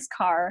have the nice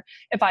car,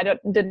 if I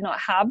did not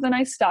have the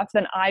nice stuff,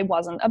 then I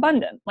wasn't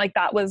abundant. Like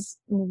that was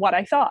what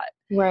I thought.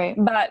 Right.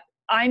 But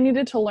I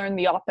needed to learn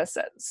the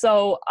opposite.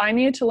 So I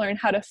needed to learn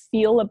how to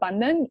feel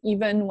abundant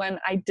even when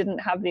I didn't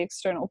have the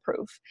external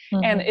proof.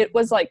 And it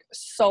was like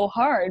so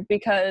hard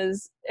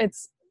because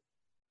it's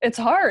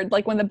hard.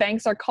 Like when the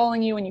banks are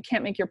calling you and you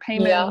can't make your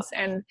payments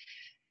and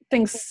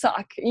things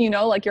suck, you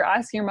know, like you're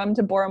asking your mom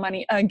to borrow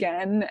money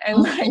again.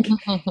 And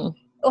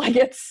like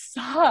it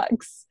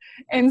sucks.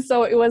 And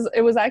so it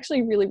was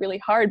actually really, really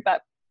hard,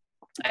 but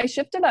I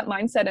shifted that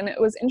mindset. And it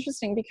was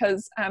interesting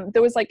because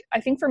there was like, I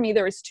think for me,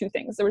 there was two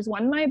things. There was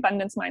one, my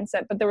abundance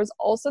mindset, but there was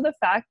also the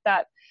fact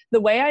that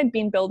the way I'd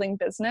been building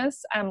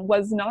business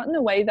was not in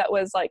a way that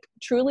was like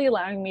truly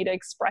allowing me to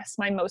express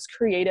my most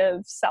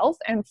creative self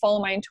and follow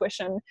my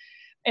intuition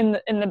in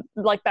the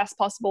like best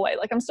possible way.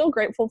 Like I'm still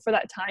grateful for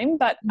that time,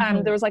 but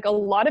there was like a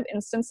lot of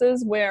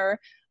instances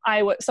where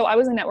I was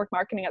in network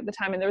marketing at the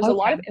time, and there was a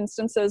lot of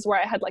instances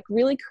where I had like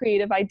really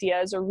creative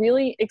ideas or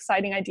really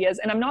exciting ideas.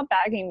 And I'm not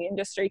bagging the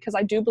industry because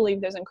I do believe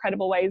there's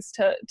incredible ways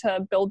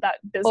to build that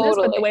business,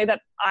 but the way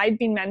that I'd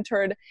been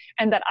mentored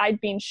and that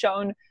I'd been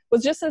shown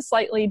was just a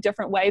slightly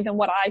different way than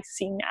what I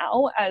see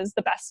now as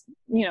the best,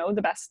 you know,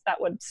 the best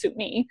that would suit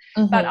me.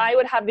 But I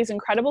would have these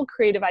incredible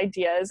creative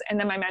ideas, and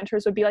then my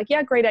mentors would be like,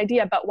 yeah, great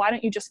idea, but why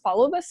don't you just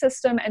follow the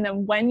system? And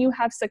then when you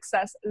have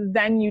success,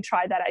 then you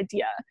try that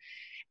idea.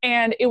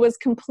 And it was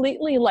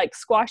completely like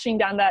squashing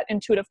down that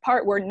intuitive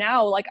part where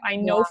now, like, I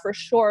know for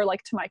sure,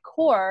 like to my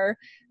core,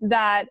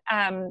 that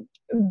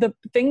the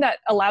thing that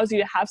allows you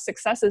to have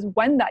success is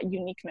when that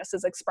uniqueness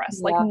is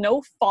expressed. Like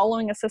no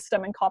following a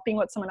system and copying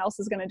what someone else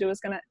is going to do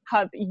is going to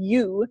have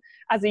you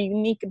as a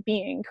unique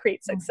being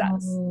create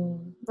success.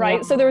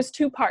 Right. So there was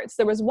two parts.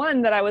 There was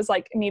one that I was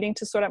like needing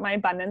to sort out my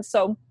abundance.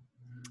 So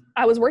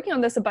I was working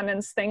on this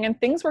abundance thing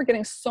and things were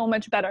getting so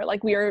much better.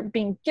 Like we were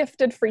being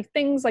gifted free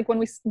things. Like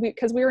when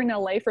because we were in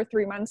LA for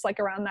 3 months, like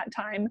around that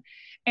time.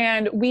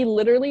 And we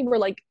literally were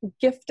like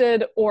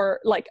gifted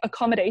or like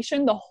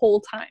accommodation the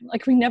whole time.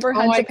 Like we never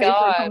had to pay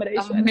for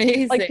accommodation.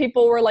 Amazing. Like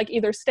people were like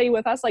either stay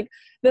with us. Like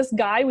this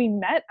guy we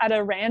met at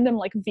a random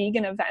like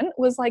vegan event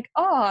was like,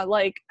 I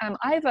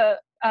have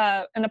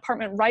an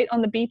apartment right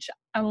on the beach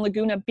on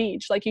Laguna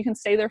Beach. Like you can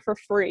stay there for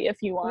free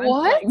if you want.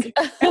 What?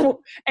 Like,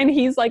 and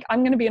he's like, I'm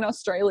going to be in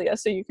Australia,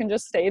 so you can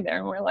just stay there.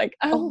 And we're like,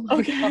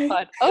 okay.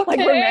 God.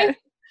 Okay. Like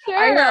sure.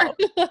 I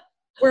know.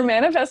 We're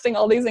manifesting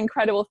all these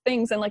incredible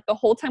things. And like the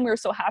whole time we were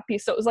so happy.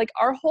 So it was like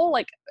our whole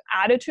like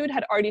attitude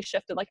had already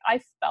shifted. Like I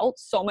felt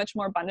so much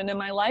more abundant in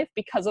my life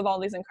because of all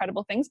these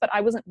incredible things, but I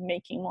wasn't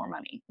making more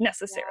money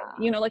necessarily.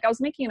 You know, like I was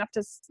making enough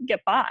to get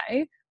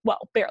by. Well,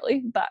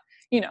 barely, but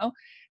you know,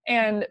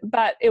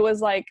 but it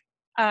was like,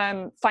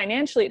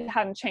 financially it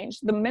hadn't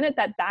changed. The minute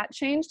that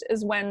changed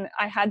is when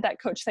I had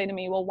that coach say to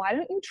me, well, why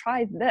don't you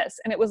try this?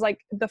 And it was like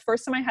the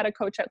first time I had a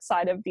coach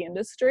outside of the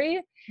industry.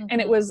 And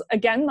it was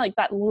again, like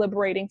that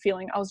liberating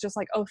feeling. I was just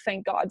like, oh,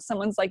 thank God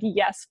someone's like,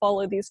 yes,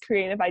 follow these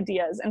creative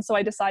ideas. And so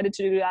I decided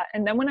to do that.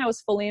 And then when I was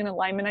fully in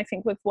alignment, I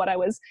think with what I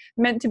was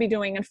meant to be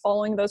doing and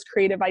following those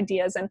creative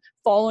ideas and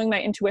following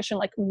my intuition,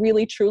 like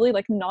really, truly,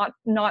 like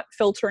not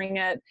filtering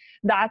it.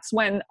 That's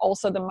when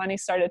also the money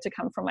started to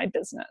come from my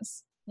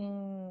business.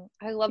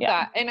 I love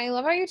that. And I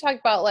love how you talk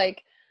about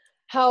like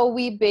how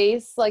we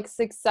base like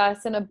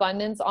success and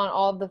abundance on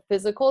all of the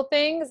physical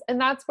things.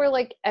 And that's where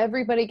like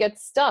everybody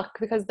gets stuck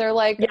because they're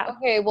like, Yeah.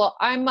 okay, well,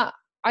 I'm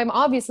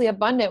obviously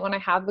abundant when I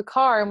have the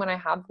car and when I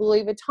have the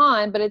Louis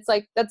Vuitton, but it's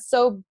like, that's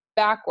so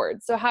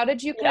backwards. So how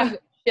did you kind of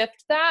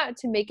shift that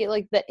to make it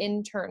like the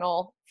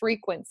internal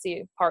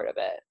frequency part of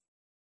it?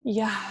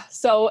 Yeah.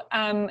 So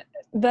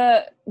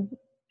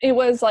it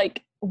was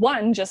like,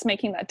 one, just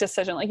making that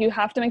decision. Like you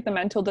have to make the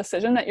mental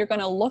decision that you're going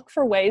to look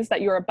for ways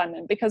that you're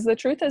abundant, because the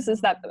truth is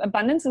that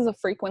abundance is a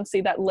frequency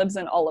that lives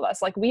in all of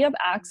us. Like we have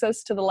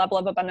access to the level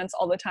of abundance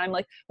all the time.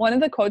 Like one of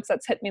the quotes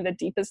that's hit me the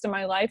deepest in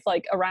my life,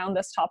 like around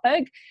this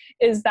topic,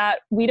 is that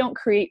we don't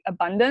create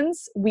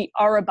abundance. We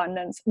are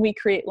abundance. We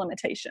create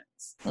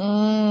limitations.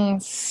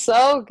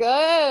 So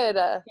good.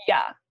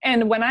 Yeah.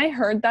 And when I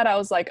heard that, I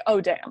was like,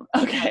 oh, damn.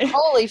 Okay.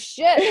 Holy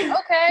shit.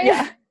 Okay.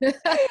 Yeah.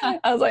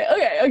 I was like,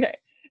 okay.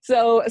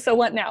 So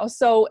what now?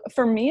 So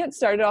for me, it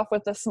started off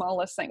with the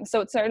smallest thing. So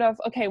it started off,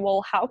 okay,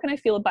 well, how can I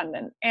feel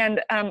abundant?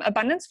 And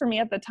abundance for me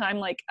at the time,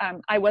 like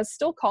I was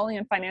still calling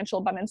in financial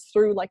abundance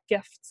through like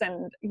gifts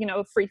and,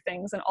 free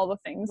things and all the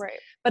things. Right.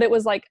 But it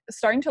was like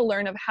starting to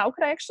learn of how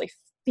could I actually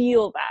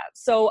feel that?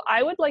 So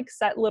I would like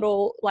set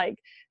little like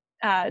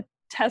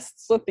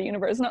tests with the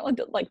universe, not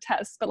like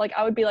tests, but like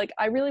I would be like,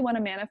 I really want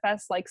to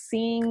manifest like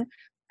seeing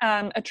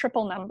a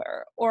triple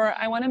number, or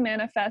I want to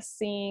manifest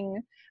seeing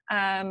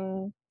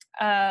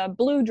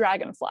blue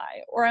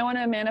dragonfly, or I want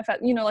to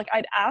manifest, like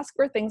I'd ask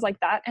for things like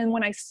that. And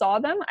when I saw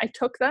them, I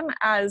took them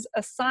as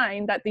a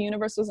sign that the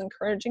universe was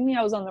encouraging me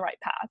I was on the right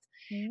path.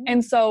 Mm-hmm.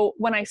 And so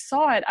when I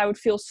saw it, I would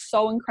feel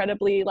so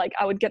incredibly, like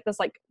I would get this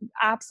like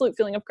absolute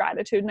feeling of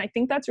gratitude. And I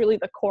think that's really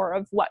the core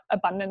of what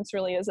abundance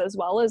really is, as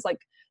well as like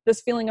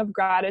this feeling of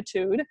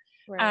gratitude.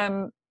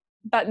 Right.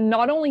 But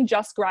not only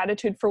just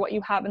gratitude for what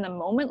you have in the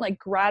moment, like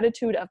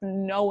gratitude of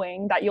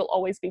knowing that you'll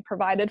always be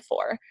provided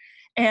for.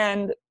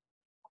 And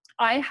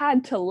I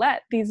had to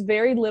let these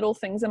very little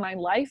things in my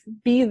life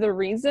be the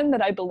reason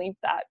that I believed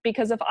that.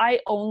 Because if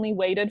I only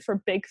waited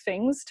for big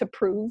things to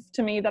prove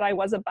to me that I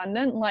was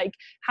abundant, like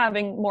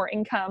having more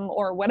income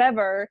or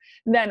whatever,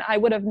 then I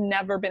would have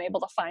never been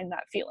able to find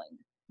that feeling.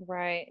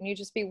 Right. And you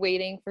just be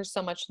waiting for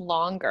so much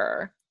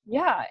longer.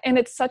 Yeah. And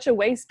it's such a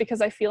waste,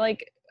 because I feel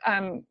like,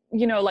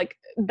 like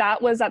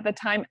that was at the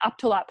time, up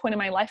to that point in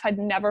my life, I'd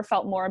never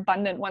felt more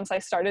abundant once I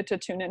started to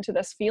tune into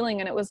this feeling.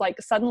 And it was like,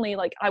 suddenly,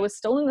 like I was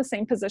still in the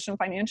same position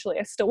financially.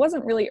 I still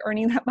wasn't really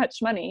earning that much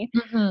money,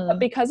 but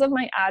because of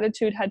my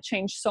attitude had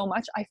changed so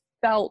much, I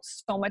felt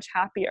so much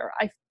happier.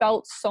 I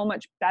felt so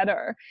much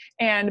better.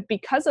 And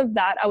because of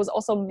that, I was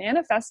also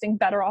manifesting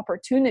better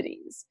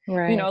opportunities.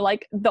 Right.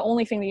 Like the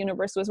only thing the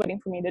universe was waiting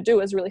for me to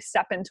do is really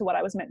step into what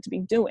I was meant to be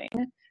doing.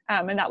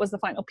 And that was the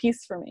final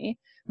piece for me.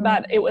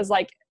 But it was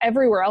like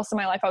everywhere else in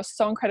my life, I was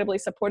so incredibly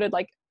supported.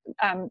 Like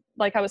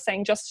I was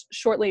saying, just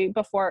shortly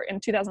before, in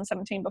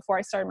 2017, before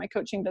I started my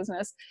coaching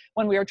business,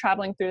 when we were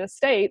traveling through the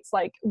States,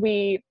 like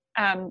we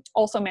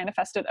also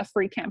manifested a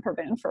free camper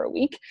van for a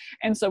week.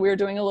 And so we were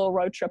doing a little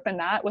road trip in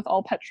that with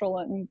all petrol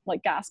and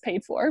like gas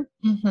paid for.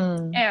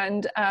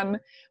 And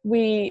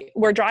we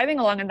were driving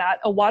along in that.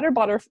 A water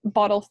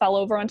bottle fell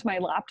over onto my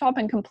laptop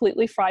and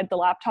completely fried the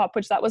laptop,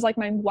 which that was like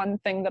my one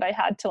thing that I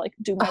had to like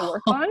do my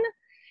work on.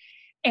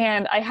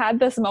 And I had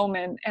this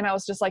moment and I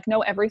was just like,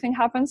 no, everything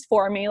happens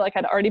for me. Like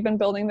I'd already been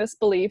building this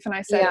belief. And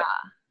I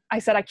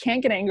said, I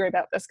can't get angry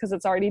about this because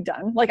it's already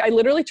done. Like I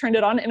literally turned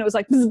it on and it was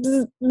like, bzz,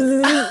 bzz,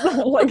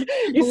 bzz, like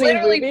you see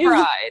literally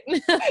fried.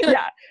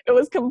 Yeah, it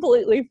was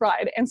completely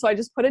fried. And so I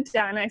just put it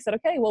down and I said,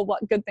 okay, well,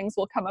 what good things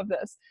will come of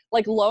this?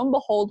 Like lo and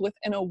behold,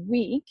 within a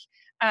week,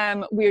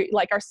 we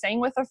like are staying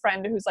with a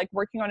friend who's like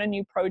working on a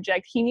new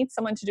project. He needs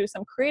someone to do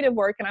some creative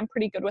work and I'm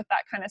pretty good with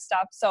that kind of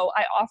stuff. So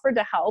I offered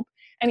to help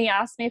and he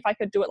asked me if I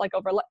could do it like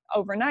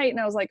overnight.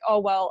 And I was like, oh,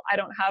 well, I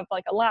don't have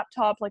like a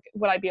laptop. Like,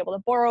 would I be able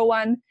to borrow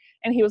one?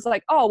 And he was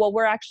like, oh, well,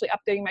 we're actually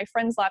updating my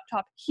friend's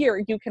laptop.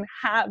 Here, you can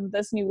have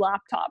this new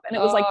laptop. And it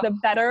was like the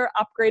better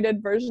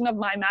upgraded version of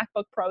my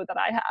MacBook Pro that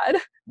I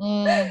had.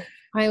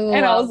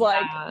 I was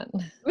like,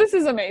 this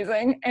is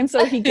amazing. And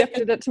so he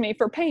gifted it to me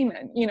for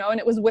payment, and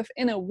it was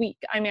within a week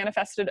I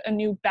manifested a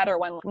new, better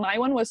one. My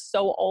one was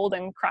so old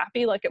and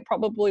crappy, like it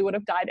probably would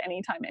have died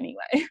anytime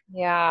anyway.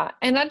 Yeah.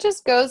 And that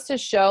just goes to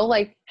show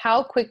like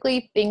how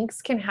quickly things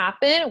can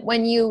happen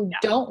when you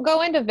don't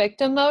go into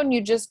victim mode and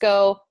you just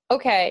go,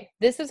 okay,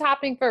 this is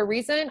happening for a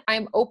reason.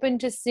 I'm open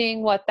to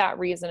seeing what that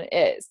reason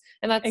is.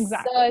 And that's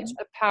such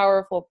a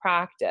powerful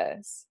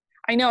practice.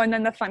 I know. And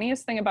then the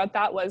funniest thing about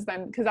that was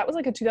then, because that was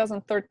like a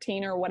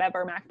 2013 or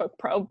whatever MacBook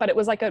Pro, but it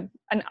was like an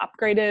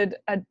upgraded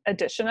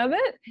edition of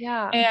it.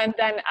 Yeah. And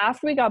then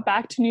after we got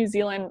back to New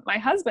Zealand, my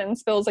husband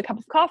spills a cup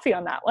of coffee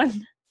on that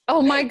one.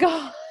 Oh my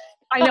God.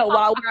 I know,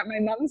 while we're at my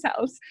mom's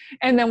house.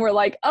 And then we're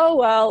like, oh,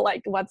 well,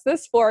 like, what's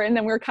this for? And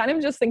then we're kind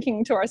of just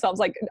thinking to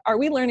ourselves, like, are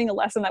we learning a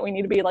lesson that we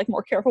need to be like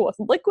more careful with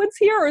liquids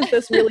here? Or is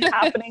this really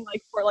happening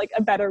like for like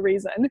a better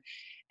reason?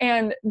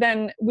 And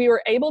then we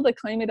were able to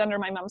claim it under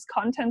my mom's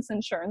contents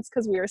insurance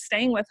because we were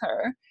staying with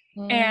her.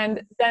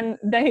 And then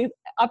they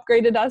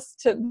upgraded us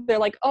to, they're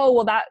like, oh,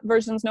 well, that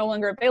version's no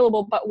longer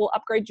available, but we'll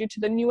upgrade you to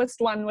the newest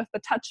one with the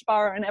touch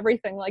bar and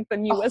everything, like the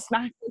newest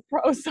MacBook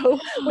Pro. So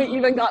we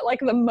even got like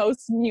the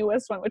most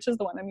newest one, which is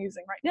the one I'm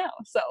using right now.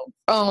 So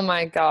oh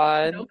my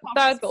God, no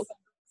that's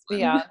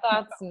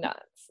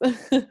nuts.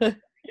 Yeah.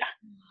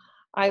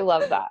 I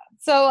love that.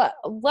 So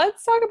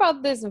let's talk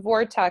about this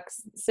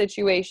vortex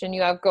situation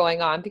you have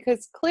going on,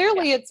 because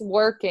clearly it's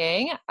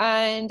working,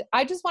 and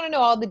I just want to know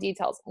all the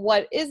details.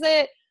 What is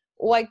it?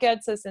 What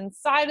gets us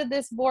inside of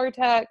this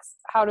vortex?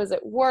 How does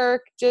it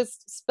work?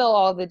 Just spill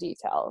all the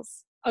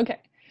details. Okay.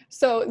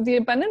 So the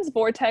abundance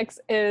vortex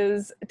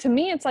is, to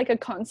me, it's like a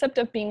concept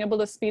of being able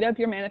to speed up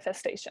your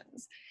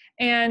manifestations.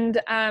 And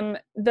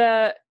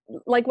the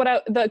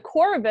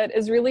core of it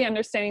is really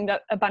understanding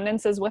that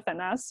abundance is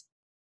within us.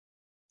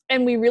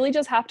 And we really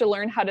just have to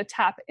learn how to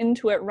tap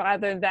into it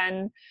rather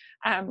than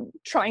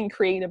try and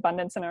create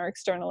abundance in our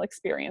external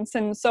experience.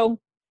 And so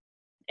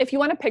if you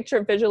want to picture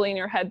it visually in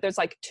your head, there's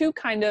like two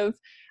kind of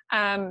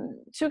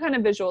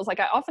visuals. Like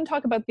I often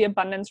talk about the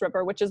abundance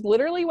river, which is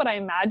literally what I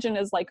imagine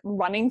is like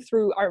running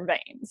through our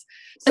veins.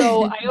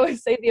 So I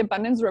always say the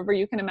abundance river,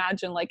 you can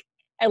imagine like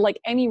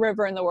any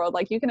river in the world.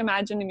 Like you can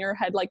imagine in your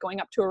head, like going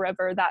up to a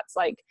river that's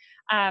like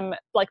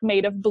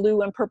made of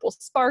blue and purple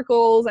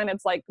sparkles, and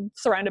it's like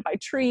surrounded by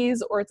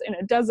trees, or it's in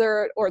a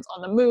desert, or it's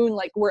on the moon,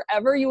 like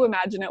wherever you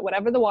imagine it,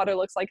 whatever the water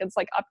looks like, it's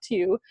like up to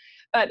you.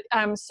 But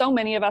so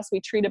many of us, we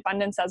treat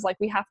abundance as like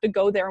we have to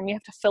go there and we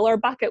have to fill our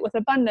bucket with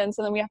abundance,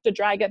 and then we have to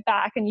drag it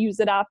back and use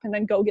it up and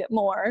then go get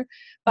more.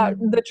 But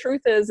the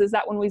truth is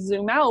that when we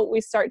zoom out,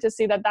 we start to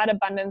see that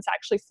abundance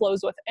actually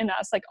flows within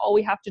us. Like all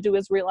we have to do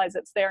is realize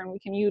it's there and we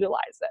can utilize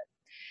it.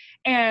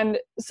 And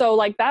so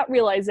like that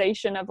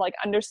realization of like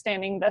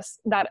understanding this,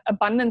 that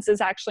abundance is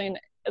actually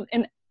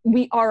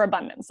we are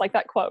abundance, like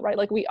that quote, right?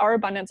 Like we are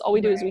abundance. All we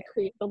do is we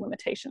create the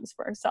limitations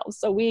for ourselves.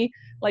 So we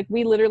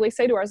literally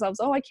say to ourselves,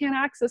 oh, I can't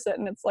access it.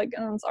 And it's like,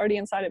 oh, it's already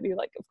inside of you.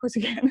 Like, of course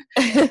you can.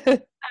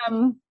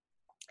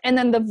 And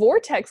then the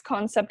vortex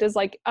concept is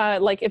like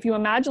if you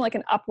imagine like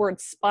an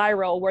upward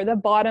spiral where the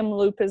bottom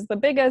loop is the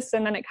biggest,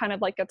 and then it kind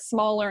of like gets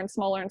smaller and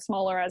smaller and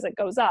smaller as it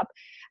goes up.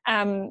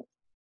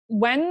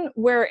 When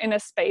we're in a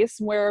space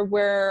where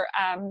we're,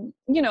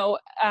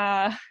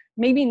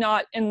 maybe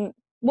not in,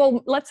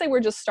 well, let's say we're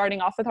just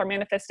starting off with our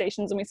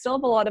manifestations and we still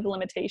have a lot of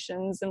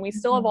limitations and we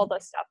still have all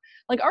this stuff.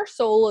 Like our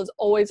soul is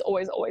always,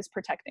 always, always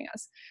protecting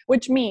us,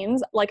 which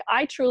means like,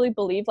 I truly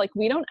believe like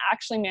we don't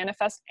actually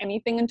manifest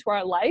anything into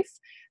our life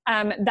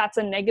that's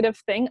a negative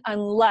thing,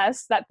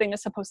 unless that thing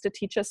is supposed to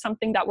teach us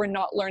something that we're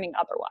not learning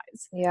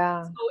otherwise.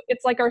 Yeah. So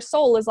it's like our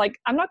soul is like,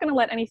 I'm not going to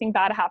let anything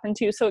bad happen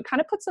to you. So it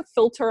kind of puts a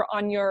filter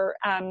on your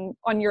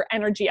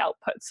energy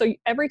output. So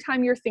every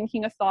time you're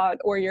thinking a thought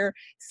or you're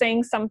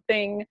saying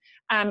something,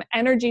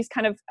 energy is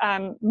kind of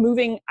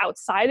moving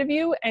outside of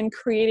you and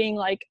creating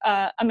like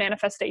a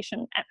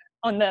manifestation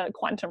on the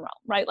quantum realm,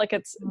 right? Like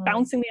it's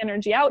bouncing the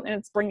energy out and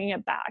it's bringing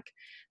it back.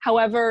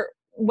 However,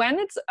 when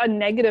it's a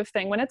negative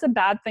thing, when it's a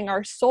bad thing,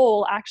 our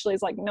soul actually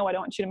is like, no, I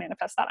don't want you to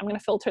manifest that. I'm going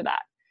to filter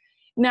that.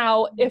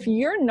 Now, if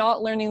you're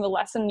not learning the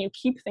lesson, you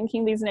keep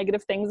thinking these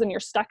negative things and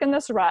you're stuck in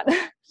this rut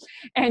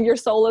and your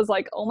soul is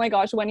like, oh my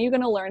gosh, when are you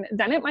going to learn?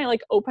 Then it might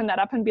like open that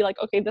up and be like,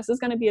 okay, this is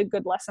going to be a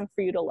good lesson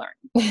for you to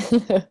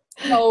learn.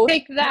 So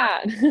take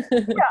that.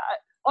 Yeah,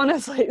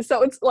 honestly.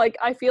 So it's like,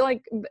 I feel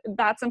like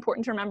that's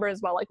important to remember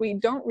as well. Like we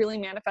don't really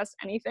manifest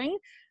anything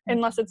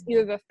unless it's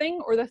either the thing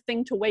or the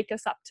thing to wake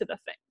us up to the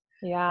thing.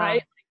 Yeah.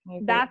 Right.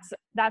 That's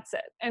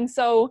it. And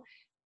so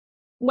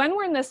when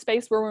we're in this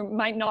space where we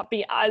might not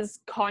be as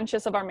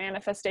conscious of our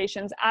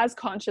manifestations, as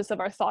conscious of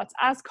our thoughts,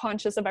 as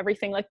conscious of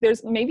everything, like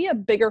there's maybe a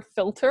bigger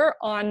filter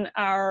on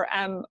our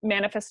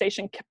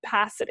manifestation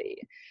capacity.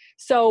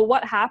 So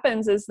what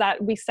happens is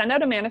that we send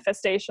out a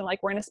manifestation,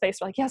 like we're in a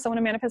space where like, yes, I want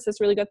to manifest this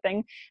really good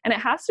thing. And it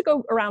has to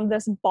go around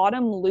this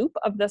bottom loop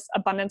of this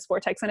abundance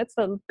vortex. And it's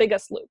the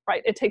biggest loop,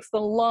 right? It takes the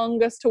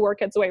longest to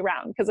work its way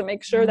around because it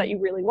makes sure that you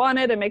really want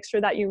it. It makes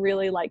sure that you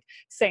really like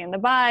stay in the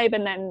vibe.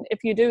 And then if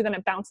you do, then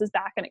it bounces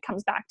back and it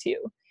comes back to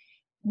you.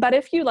 But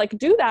if you like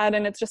do that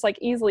and it's just like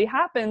easily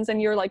happens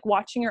and you're like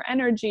watching your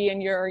energy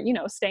and you're,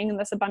 staying in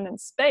this abundant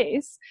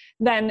space,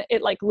 then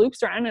it like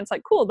loops around and it's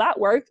like, cool, that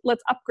worked.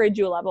 Let's upgrade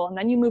you a level. And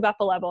then you move up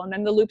a level and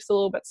then the loop's a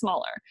little bit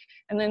smaller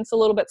and then it's a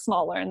little bit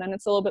smaller and then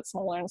it's a little bit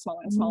smaller and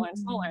smaller and smaller and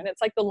smaller. And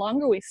it's like the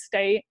longer we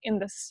stay in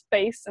the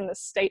space and the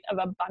state of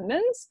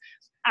abundance,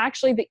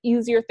 actually the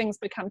easier things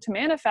become to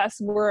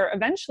manifest, where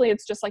eventually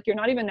it's just like you're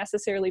not even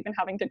necessarily even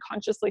having to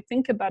consciously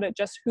think about it.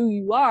 Just who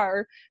you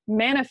are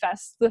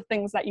manifests the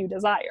things that you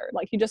desire.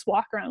 Like you just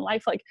walk around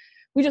life, like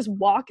we just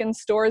walk in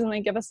stores and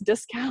they give us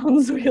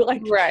discounts. We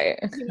like, right.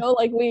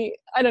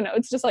 I don't know,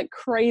 it's just like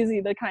crazy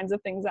the kinds of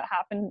things that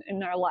happen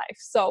in our life.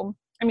 So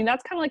I mean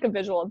that's kind of like a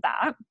visual of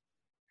that.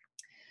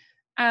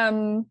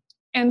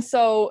 And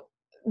so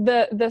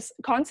this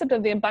concept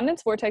of the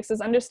abundance vortex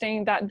is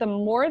understanding that the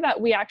more that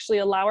we actually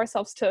allow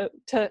ourselves to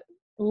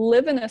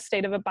live in a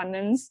state of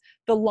abundance,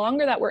 the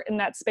longer that we're in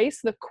that space,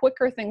 the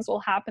quicker things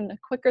will happen, the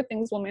quicker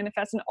things will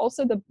manifest, and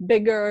also the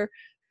bigger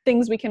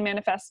things we can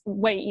manifest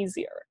way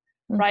easier,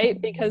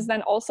 right? Because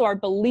then also our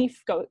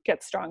belief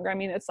gets stronger. I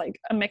mean, it's like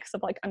a mix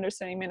of like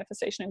understanding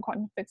manifestation and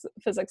quantum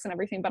physics and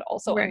everything, but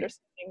also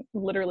understanding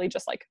literally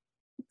just like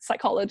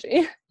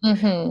psychology.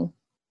 And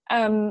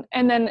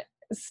then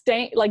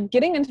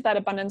getting into that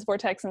abundance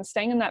vortex and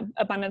staying in that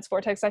abundance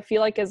vortex, I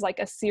feel like is like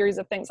a series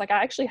of things. Like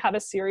I actually have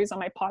a series on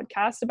my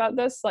podcast about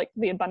this, like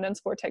the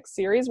abundance vortex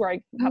series, where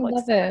I have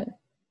like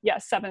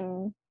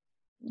seven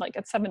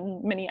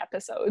mini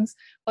episodes,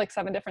 like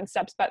 7 different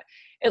steps. But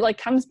it like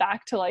comes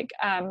back to like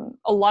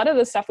a lot of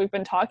the stuff we've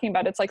been talking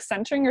about. It's like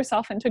centering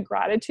yourself into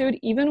gratitude,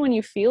 even when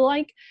you feel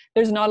like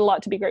there's not a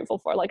lot to be grateful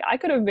for. Like I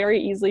could have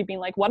very easily been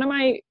like, what am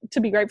I to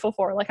be grateful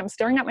for? Like I'm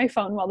staring at my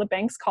phone while the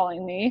bank's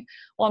calling me,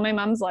 while my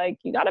mom's like,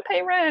 you got to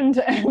pay rent.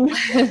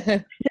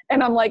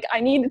 And I'm like, I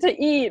need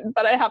to eat,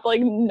 but I have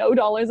like no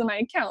dollars in my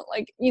account.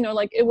 Like, you know,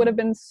 like it would have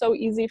been so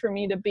easy for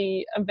me to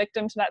be a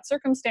victim to that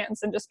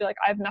circumstance and just be like,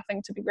 I have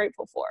nothing to be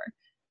grateful for.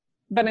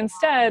 But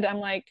instead, I'm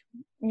like,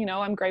 you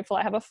know, I'm grateful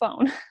I have a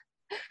phone.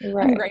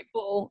 I'm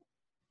grateful,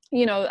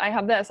 you know, I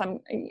have this.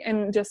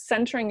 And just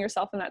centering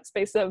yourself in that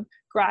space of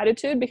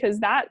gratitude, because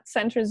that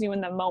centers you in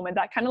the moment.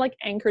 That kind of like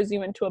anchors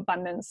you into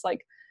abundance.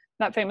 Like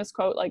that famous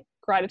quote, like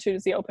gratitude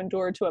is the open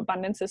door to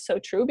abundance, is so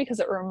true, because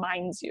it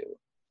reminds you,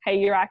 hey,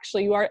 you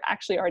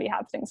already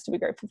have things to be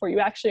grateful for.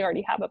 You actually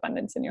already have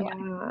abundance in your life.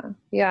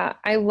 Yeah.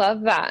 I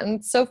love that. And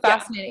it's so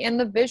fascinating. And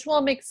the visual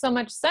makes so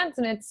much sense.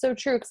 And it's so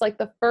true. It's like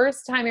the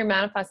first time you're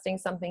manifesting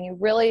something,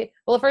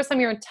 the first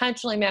time you're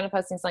intentionally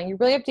manifesting something, you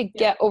really have to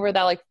get over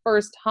that like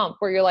first hump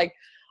where you're like,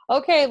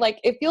 okay, like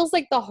it feels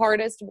like the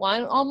hardest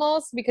one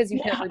almost, because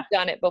you've never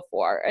done it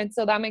before. And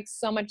so that makes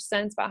so much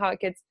sense about how it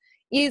gets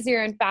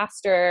easier and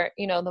faster,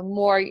 you know, the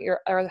more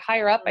or the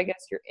higher up, I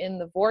guess, you're in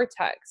the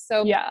vortex.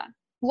 So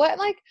what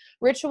like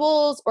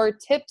rituals or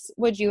tips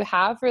would you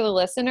have for the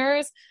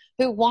listeners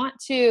who want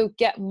to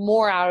get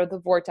more out of the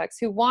vortex,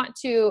 who want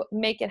to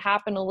make it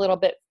happen a little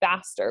bit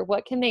faster?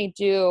 What can they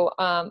do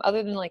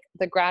other than like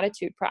the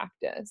gratitude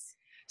practice?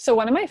 So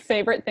one of my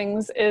favorite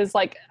things is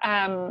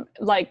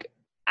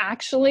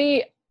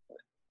actually,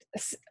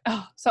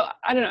 so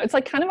I don't know, it's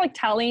like kind of like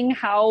telling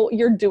how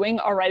you're doing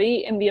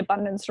already in the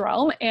abundance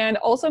realm, and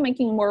also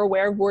making more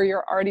aware of where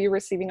you're already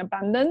receiving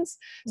abundance.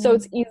 So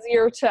it's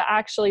easier to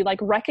actually like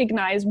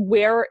recognize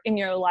where in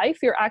your life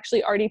you're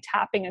actually already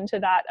tapping into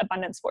that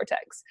abundance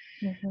vortex.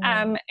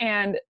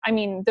 And I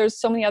mean,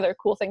 there's so many other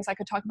cool things I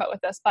could talk about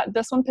with this, but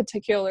this one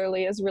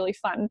particularly is really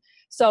fun.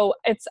 So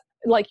it's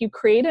like you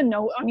create a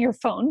note on your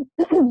phone,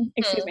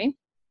 excuse me,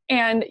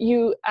 and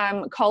you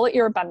call it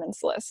your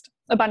abundance list,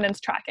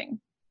 abundance tracking.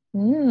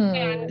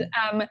 And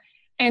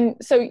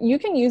so you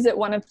can use it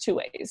one of 2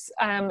 ways.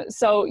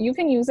 So you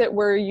can use it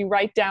where you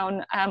write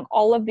down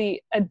all of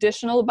the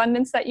additional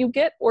abundance that you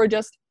get, or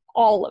just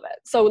all of it.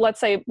 So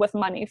let's say with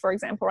money, for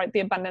example, right?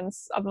 The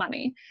abundance of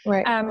money.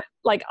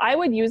 Like I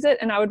would use it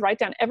and I would write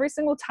down every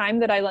single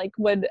time that I like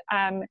would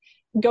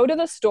go to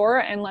the store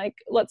and like,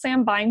 let's say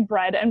I'm buying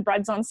bread and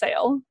bread's on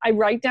sale. I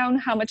write down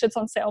how much it's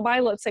on sale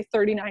by, let's say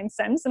 39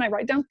 cents. And I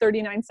write down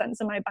 39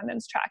 cents in my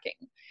abundance tracking.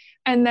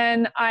 And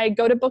then I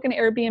go to book an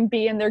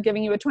Airbnb and they're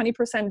giving you a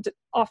 20%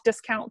 off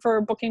discount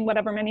for booking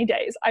whatever many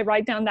days. I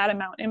write down that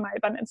amount in my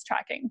abundance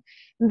tracking.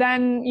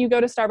 Then you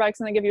go to Starbucks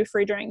and they give you a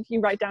free drink.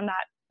 You write down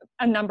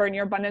a number in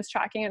your abundance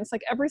tracking. And it's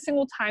like every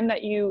single time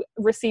that you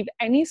receive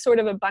any sort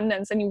of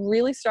abundance and you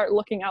really start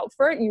looking out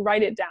for it, you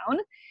write it down.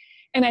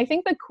 And I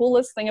think the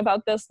coolest thing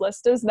about this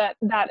list is that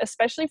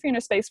especially if you're in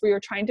a space where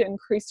you're trying to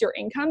increase your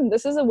income,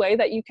 this is a way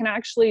that you can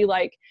actually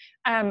like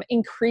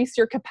increase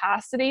your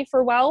capacity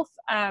for wealth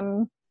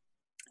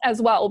as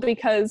well.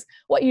 Because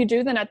what you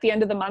do then at the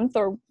end of the month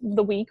or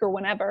the week or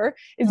whenever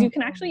is you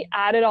can actually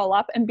add it all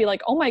up and be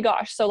like, oh my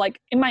gosh, so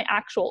like in my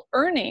actual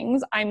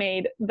earnings, I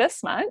made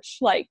this much,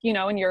 like, you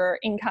know, in your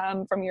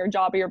income from your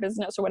job or your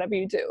business or whatever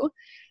you do.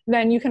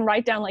 Then you can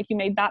write down like you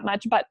made that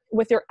much, but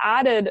with your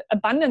added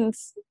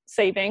abundance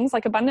savings,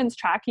 like abundance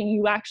tracking,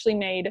 you actually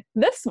made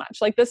this much.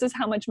 Like this is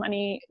how much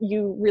money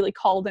you really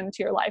called into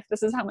your life.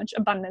 This is how much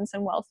abundance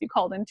and wealth you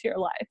called into your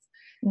life.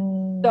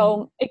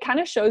 So it kind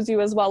of shows you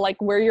as well, like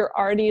where you're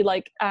already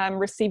like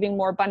receiving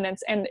more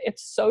abundance. And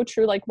it's so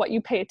true. Like what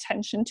you pay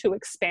attention to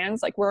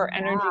expands, like where our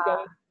energy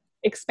goes,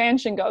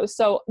 expansion goes.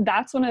 So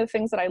that's one of the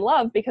things that I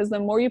love, because the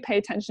more you pay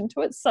attention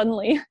to it,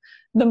 suddenly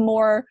the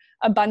more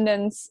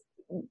abundance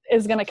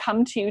is going to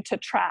come to you to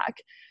track.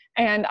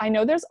 And I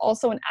know there's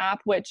also an app,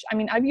 which, I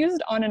mean, I've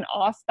used on and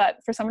off, but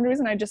for some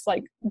reason I just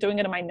like doing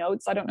it in my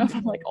notes. I don't know if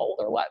I'm like old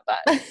or what, but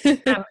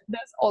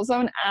there's also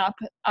an app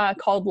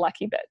called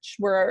Lucky Bitch,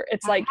 where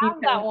it's like, I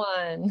have that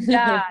one.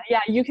 yeah,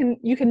 you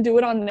can do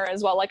it on there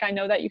as well. Like I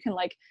know that you can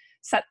like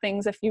set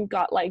things if you've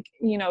got like,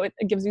 you know, it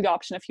gives you the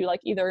option if you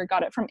like either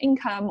got it from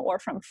income or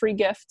from free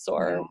gifts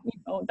or, you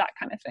know, that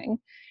kind of thing.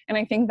 And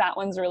I think that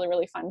one's really,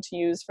 really fun to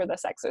use for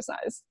this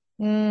exercise.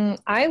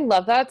 I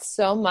love that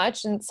so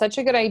much, and such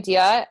a good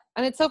idea.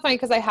 And it's so funny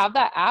because I have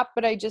that app,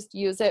 but I just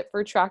use it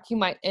for tracking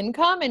my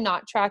income and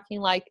not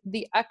tracking like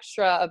the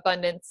extra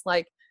abundance,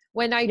 like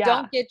when I Yeah,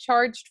 don't get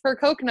charged for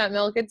coconut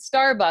milk at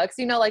Starbucks,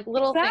 you know, like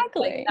little things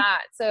like exactly.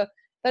 that. So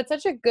that's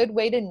such a good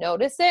way to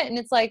notice it. And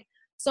it's like,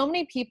 so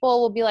many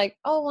people will be like,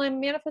 oh, well, I'm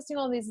manifesting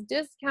all these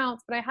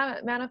discounts, but I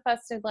haven't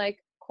manifested like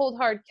cold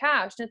hard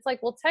cash. And it's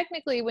like, well,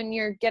 technically when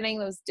you're getting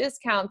those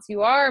discounts,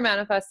 you are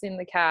manifesting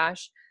the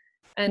cash.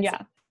 And so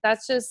Yeah,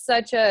 that's just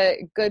such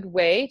a good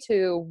way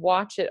to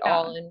watch it yeah.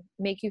 all and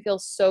make you feel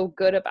so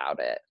good about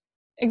it.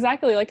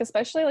 Exactly. Like,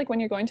 especially like when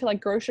you're going to like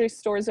grocery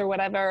stores or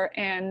whatever,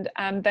 and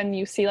then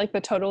you see like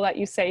the total that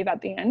you save at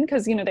the end,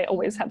 because, you know, they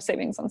always have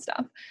savings on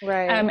stuff.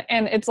 Right.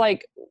 And it's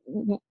like,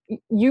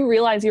 you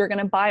realize you're going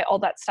to buy all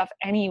that stuff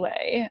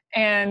anyway.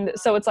 And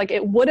so it's like,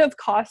 it would have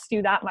cost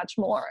you that much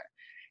more.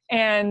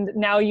 And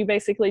now you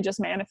basically just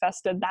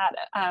manifested that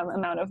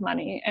amount of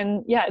money.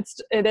 And yeah,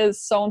 it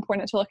is so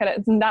important to look at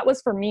it. And that was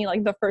for me,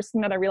 like the first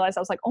thing that I realized.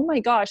 I was like, oh my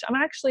gosh, I'm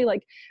actually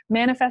like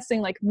manifesting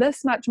like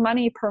this much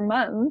money per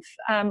month,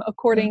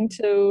 according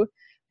to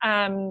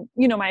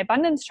you know, my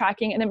abundance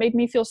tracking. And it made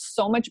me feel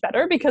so much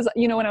better, because,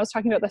 you know, when I was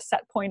talking about the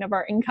set point of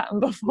our income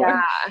before,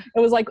 Yeah.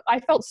 it was like, I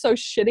felt so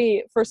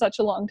shitty for such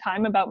a long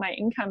time about my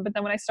income. But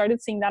then when I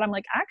started seeing that, I'm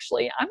like,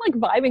 actually, I'm like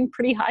vibing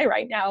pretty high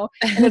right now.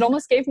 And it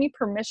almost gave me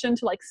permission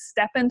to like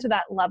step into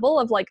that level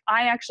of like,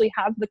 I actually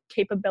have the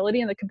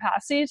capability and the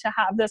capacity to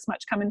have this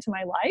much come into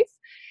my life.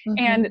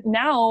 And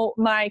now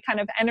my kind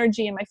of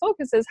energy and my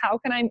focus is, how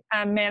can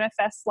I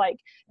manifest like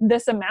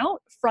this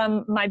amount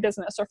from my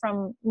business or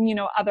from, you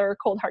know, other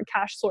cold hard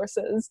cash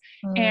sources,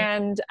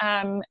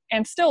 Mm,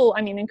 and still,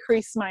 I mean,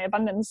 increase my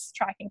abundance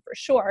tracking for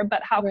sure.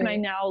 But how can I right.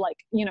 now, like,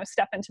 you know,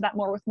 step into that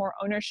more with more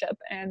ownership?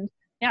 And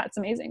yeah, it's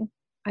amazing.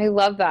 I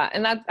love that.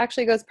 And that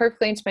actually goes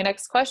perfectly into my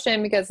next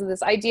question, because of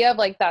this idea of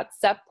like that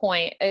set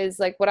point is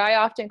like what I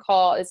often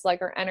call is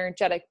like our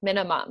energetic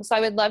minimum. So I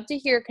would love to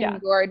hear kind Yeah.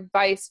 of your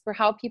advice for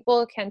how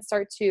people can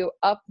start to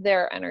up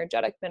their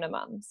energetic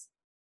minimums.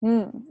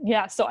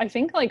 Yeah. So I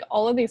think like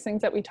all of these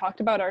things that we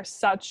talked about are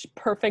such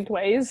perfect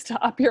ways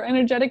to up your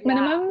energetic Yeah.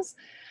 minimums,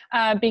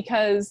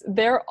 because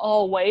they're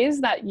all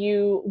ways that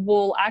you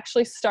will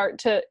actually start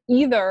to,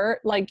 either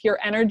like your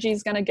energy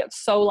is going to get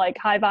so like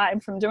high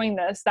vibe from doing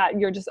this that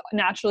you're just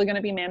naturally going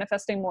to be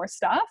manifesting more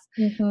stuff.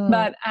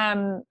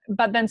 Mm-hmm.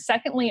 But then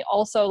secondly,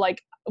 also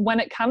like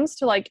when it comes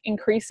to like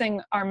increasing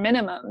our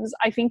minimums,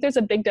 I think there's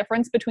a big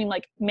difference between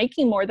like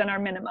making more than our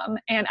minimum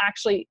and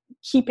actually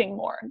keeping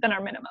more than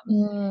our minimum.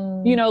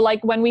 You Mm. know,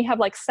 like when we have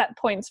like set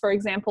points, for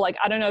example, like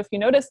I don't know if you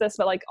notice this,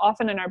 but like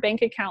often in our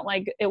bank account,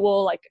 like it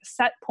will like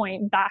set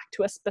point back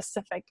to a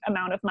specific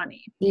amount of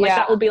money. Like Yeah.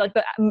 that will be like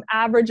the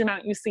average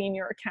amount you see in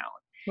your account.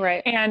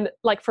 Right. And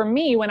like for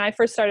me, when I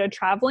first started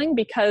traveling,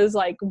 because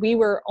like we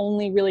were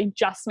only really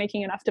just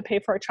making enough to pay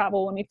for our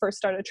travel when we first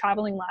started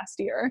traveling last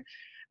year,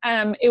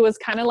 it was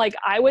kind of like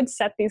I would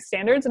set these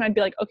standards and I'd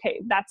be like,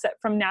 okay, that's it.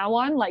 From now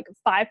on, like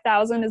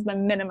 5,000 is the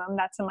minimum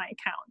that's in my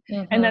account.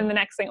 And Mm-hmm. then the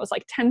next thing, it was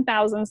like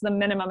 10,000 is the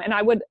minimum. And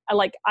I would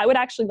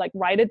actually like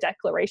write a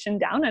declaration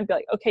down. I'd be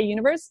like, okay,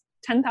 universe,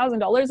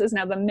 $10,000 is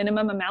now the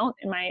minimum amount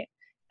in my,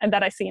 and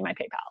that I see in my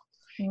PayPal.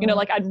 You know, Mm.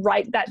 like I'd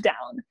write that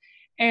down.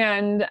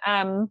 And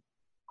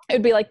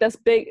it'd be like this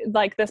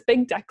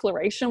big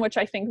declaration, which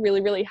I think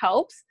really, really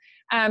helps.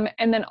 And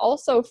then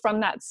also from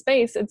that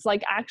space, it's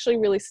like actually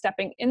really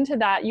stepping into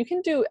that. You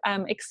can do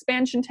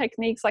expansion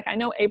techniques. Like I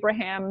know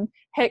Abraham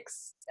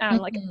Hicks,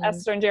 like Mhm.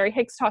 Esther and Jerry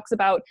Hicks talks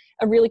about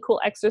a really cool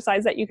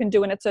exercise that you can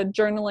do. And it's a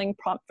journaling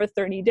prompt for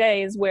 30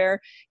 days where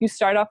you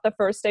start off the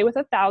first day with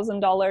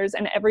 $1,000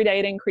 and every day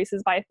it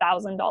increases by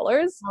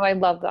 $1,000. Oh, I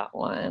love that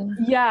one.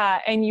 Yeah.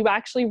 And you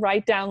actually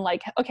write down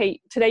like, okay,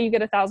 today you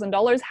get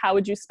 $1,000. How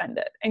would you spend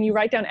it? And you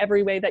write down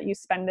every way that you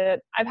spend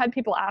it. I've had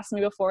people ask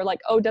me before, like,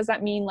 oh, does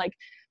that mean like,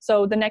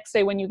 so the next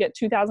day when you get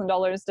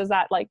 $2,000, does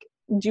that like,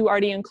 do you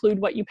already include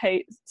what you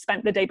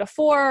spent the day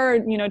before?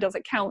 You know, does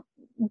it count?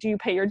 Do you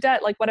pay your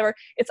debt? Like whatever,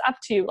 it's up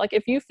to you. Like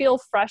if you feel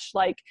fresh,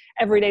 like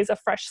every day's a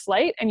fresh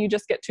slate and you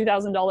just get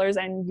 $2,000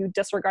 and you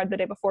disregard the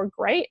day before,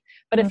 great.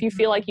 But if you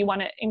feel like you want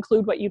to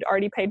include what you'd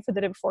already paid for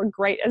the day before,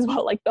 great as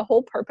well. Like the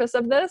whole purpose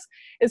of this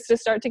is to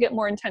start to get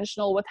more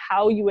intentional with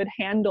how you would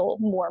handle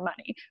more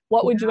money.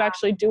 What would you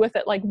actually do with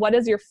it? Like what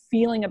is your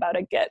feeling about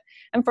it get?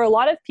 And for a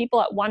lot of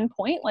people at one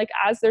point, like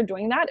as they're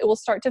doing that, it will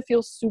start to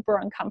feel super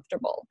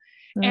uncomfortable.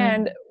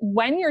 And Mm.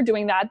 when you're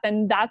doing that,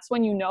 then that's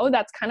when you know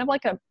that's kind of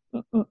like a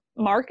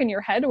mark in your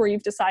head where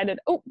you've decided,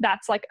 oh,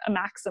 that's like a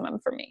maximum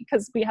for me,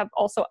 because we have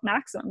also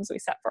maximums we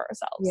set for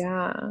ourselves.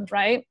 Yeah.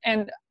 Right.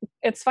 And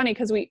it's funny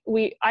because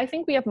I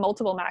think we have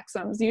multiple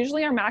maximums.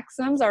 Usually our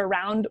maximums are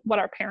around what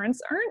our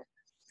parents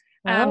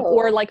earn,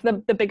 or Oh. like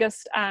the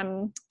biggest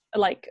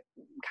like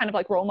kind of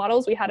like role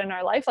models we had in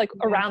our life, like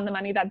Yeah. around the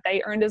money that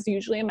they earned is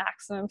usually a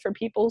maximum for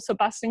people. So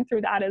busting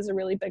through that is a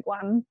really big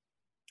one.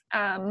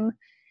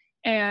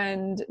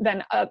 And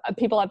then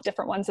people have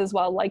different ones as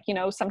well. Like, you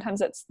know,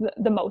 sometimes it's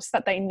the most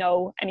that they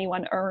know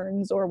anyone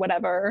earns or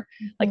whatever,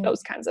 like Mhm.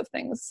 those kinds of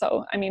things.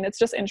 So, I mean, it's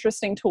just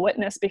interesting to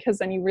witness because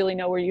then you really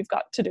know where you've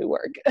got to do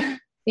work.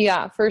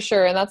 Yeah, for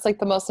sure. And that's like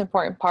the most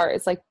important part.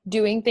 It's like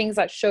doing things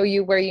that show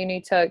you where you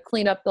need to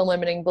clean up the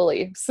limiting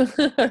beliefs.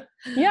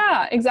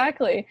 Yeah,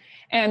 exactly.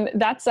 And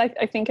that's, I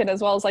think it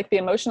as well as like the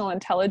emotional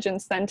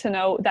intelligence then to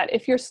know that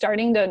if you're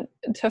starting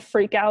to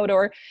freak out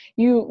or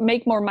you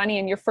make more money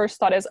and your first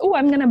thought is, oh,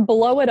 I'm going to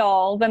blow it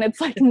all, then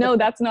it's like, no,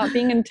 that's not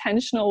being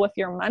intentional with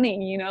your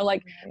money. You know,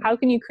 like how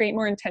can you create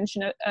more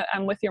intention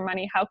with your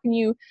money? How can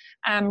you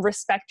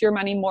respect your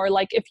money more?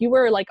 Like if you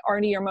were like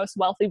already your most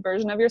wealthy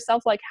version of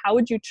yourself, like how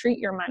would you treat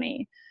your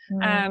money?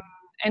 Mm.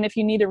 And if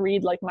you need to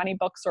read like money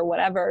books or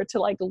whatever to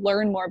like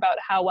learn more about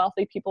how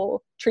wealthy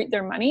people treat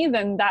their money,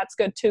 then that's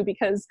good too.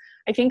 Because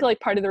I think like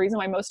part of the reason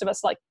why most of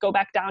us like go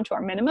back down to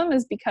our minimum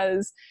is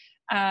because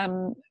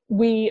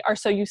we are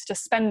so used to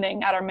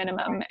spending at our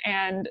minimum,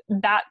 and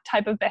that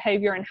type of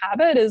behavior and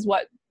habit is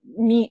what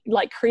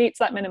creates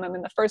that minimum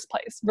in the first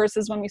place.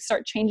 Versus when we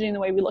start changing the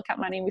way we look at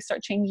money, we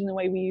start changing the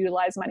way we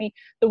utilize money,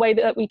 the way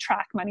that we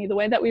track money, the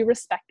way that we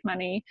respect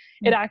money,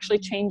 it actually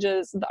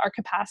changes our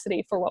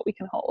capacity for what we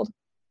can hold.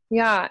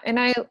 Yeah. And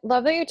I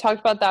love that you talked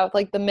about that with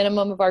like the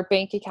minimum of our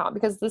bank account,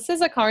 because this is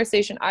a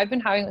conversation I've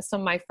been having with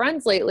some of my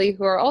friends lately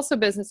who are also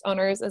business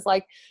owners. Is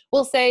like,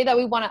 we'll say that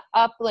we want to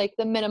up like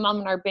the minimum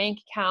in our bank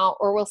account,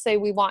 or we'll say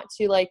we want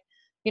to like,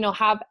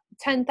 have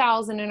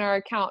 10,000 in our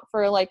account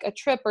for like a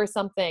trip or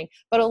something.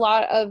 But a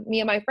lot of me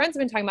and my friends have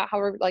been talking about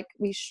how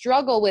we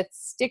struggle with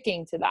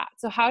sticking to that.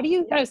 So how do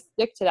you kind of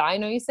stick to that? I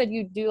know you said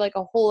you do like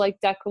a whole like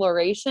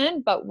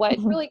declaration, but what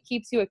really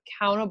keeps you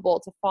accountable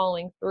to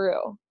following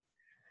through?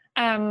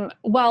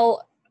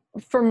 Well,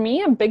 for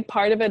me, a big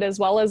part of it as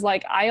well is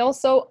like, I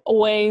also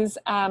always,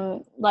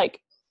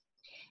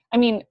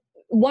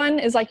 one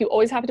is like, you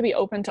always have to be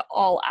open to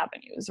all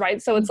avenues,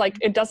 right? So it's like,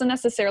 it doesn't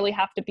necessarily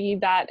have to be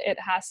that it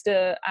has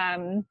to,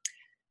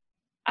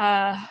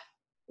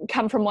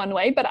 come from one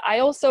way, but I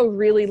also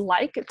really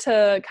like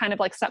to kind of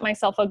like set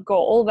myself a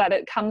goal that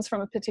it comes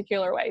from a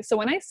particular way. So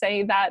when I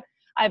say that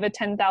I have a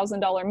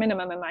 $10,000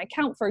 minimum in my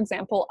account, for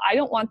example, I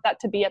don't want that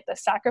to be at the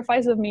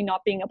sacrifice of me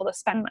not being able to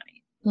spend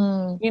money.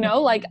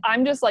 Like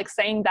I'm just like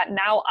saying that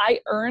now I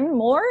earn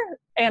more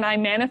and I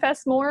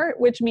manifest more,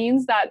 which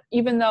means that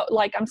even though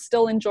like I'm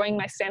still enjoying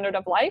my standard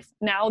of life,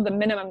 now the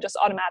minimum just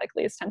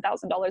automatically is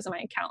 $10,000 in my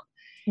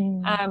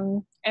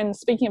account. And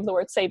speaking of the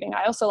word saving,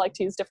 I also like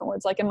to use different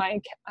words. Like in my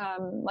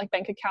like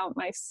bank account,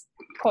 my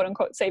quote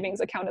unquote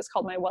savings account is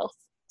called my wealth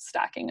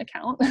stacking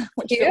account,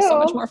 which feels so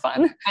much more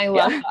fun. I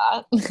love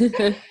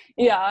that.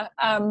 Yeah.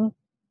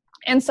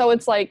 And so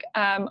it's like,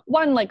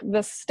 one, like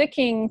the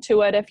sticking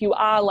to it, if you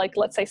are like,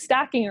 let's say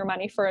stacking your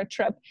money for a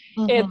trip,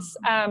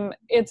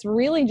 it's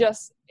really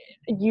just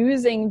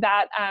using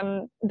that,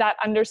 that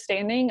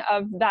understanding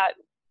of that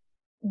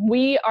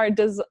we are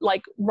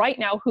like right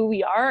now who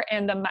we are,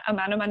 and the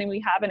amount of money we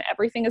have and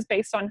everything is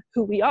based on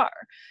who we are.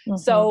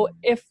 So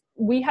if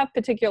we have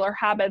particular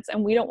habits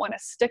and we don't want to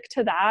stick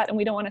to that, and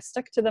we don't want to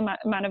stick to the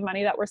amount of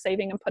money that we're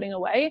saving and putting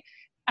away,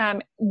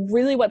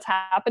 really what's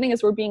happening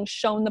is we're being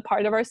shown the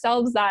part of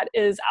ourselves that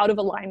is out of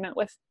alignment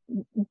with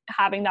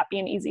having that be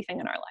an easy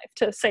thing in our life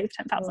to save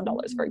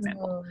 $10,000, for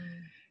example.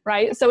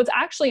 Right? So it's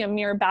actually a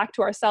mirror back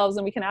to ourselves,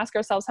 and we can ask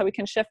ourselves how we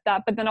can shift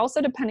that. But then also,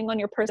 depending on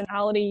your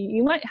personality,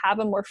 you might have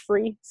a more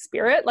free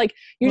spirit. Like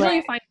usually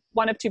you find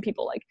one of two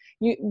people, like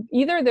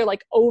either they're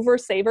like over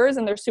savers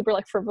and they're super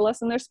like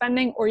frivolous in their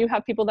spending, or you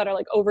have people that are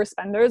like over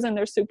spenders and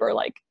they're super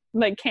like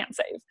they can't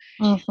save.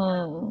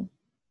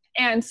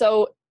 And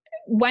so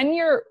when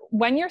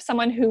you're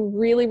someone who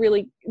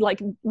really like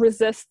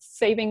resists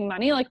saving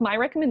money, like my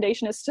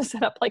recommendation is to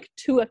set up like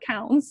 2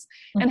 accounts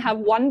and have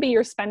one be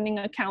your spending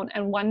account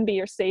and one be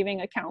your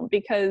saving account,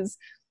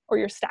 or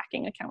your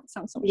stacking account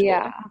sounds so much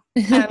cooler.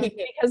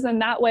 Because then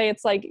that way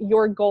it's like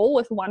your goal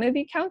with one of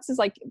the accounts is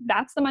like,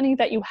 that's the money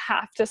that you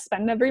have to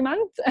spend every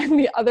month, and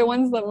the other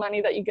one's the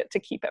money that you get to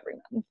keep every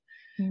month.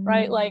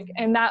 Right? Like,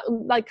 and that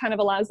like kind of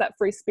allows that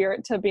free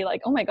spirit to be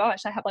like, oh my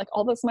gosh, I have like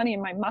all this money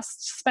in my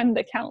must spend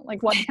account.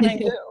 Like, what can I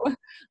do?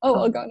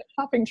 I'll go on a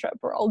shopping trip,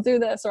 or I'll do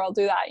this, or I'll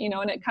do that,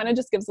 and it kind of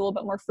just gives a little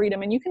bit more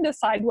freedom, and you can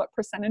decide what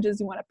percentages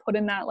you want to put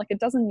in that. Like, it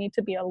doesn't need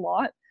to be a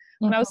lot.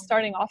 When I was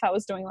starting off, I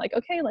was doing like,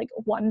 okay, like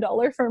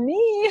 $1 for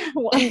me,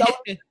 $1 for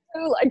you.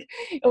 Like,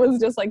 it was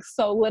just like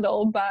so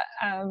little, but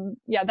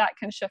that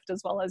can shift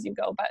as well as you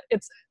go. But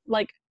it's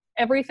like,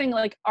 everything,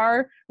 like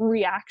our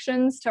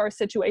reactions to our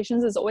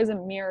situations is always a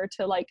mirror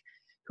to like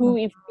who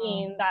we've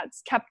been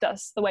that's kept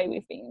us the way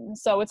we've been.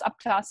 So it's up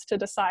to us to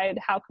decide,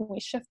 how can we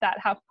shift that?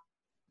 How can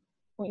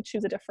we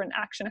choose a different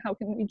action? How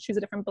can we choose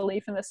a different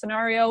belief in this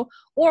scenario,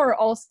 or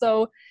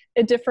also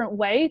a different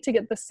way to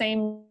get the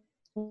same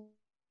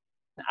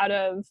out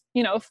of,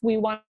 if we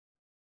want.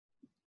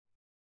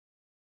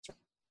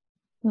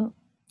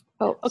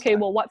 Okay,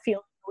 well, what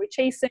feeling are we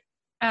chasing?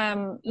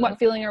 What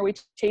feeling are we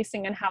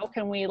chasing, and how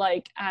can we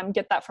like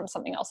get that from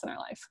something else in our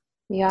life?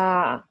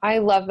 Yeah, I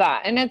love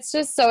that. And it's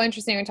just so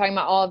interesting we're talking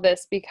about all of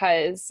this,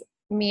 because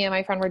me and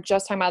my friend were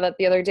just talking about that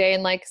the other day,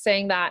 and like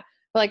saying that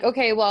like,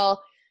 okay,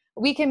 well,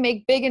 we can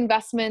make big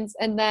investments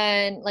and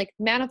then like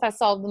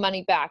manifest all of the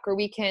money back, or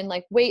we can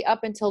like wait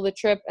up until the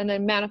trip and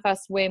then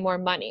manifest way more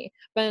money.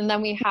 But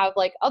then we have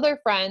like other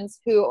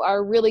friends who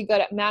are really good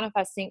at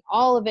manifesting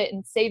all of it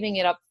and saving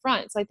it up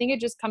front. So I think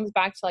it just comes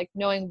back to like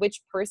knowing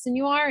which person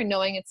you are and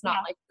knowing it's not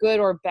like good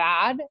or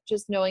bad,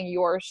 just knowing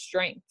your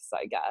strengths,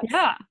 I guess.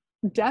 Yeah,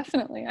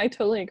 definitely. I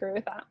totally agree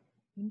with that.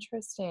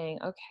 Interesting.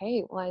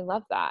 Okay. Well, I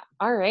love that.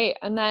 All right.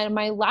 And then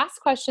my last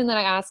question that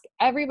I ask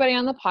everybody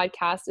on the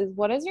podcast is,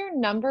 what is your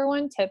number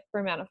one tip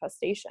for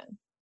manifestation?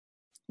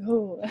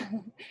 Oh,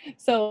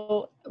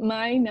 so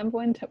my number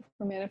one tip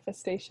for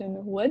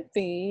manifestation would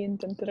be,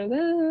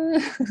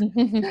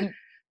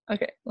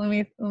 okay, let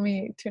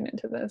me tune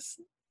into this.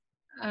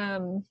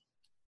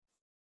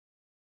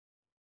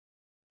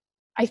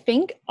 I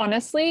think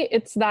honestly,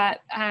 it's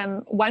that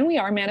when we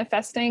are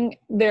manifesting,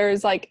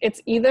 there's like,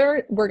 it's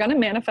either we're going to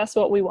manifest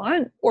what we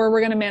want or we're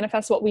going to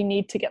manifest what we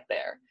need to get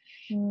there.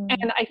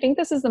 And I think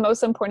this is the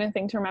most important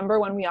thing to remember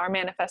when we are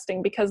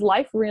manifesting, because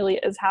life really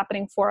is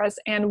happening for us.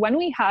 And when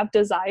we have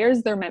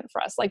desires, they're meant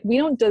for us. Like, we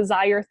don't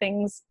desire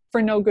things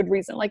for no good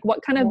reason. Like,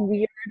 what kind of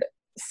weird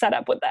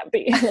setup would that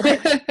be?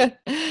 Like,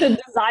 to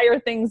desire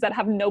things that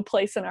have no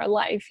place in our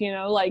life, you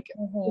know, like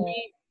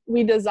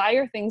we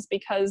desire things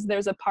because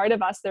there's a part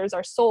of us, there's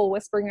our soul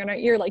whispering in our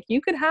ear, like, you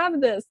could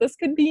have this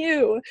could be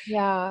you.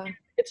 Yeah.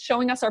 It's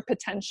showing us our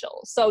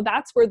potential. So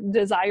that's where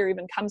desire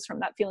even comes from.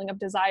 That feeling of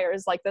desire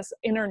is like this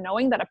inner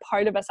knowing that a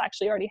part of us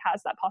actually already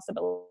has that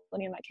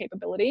possibility and that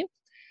capability.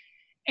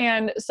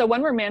 And so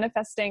when we're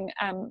manifesting,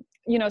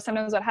 you know,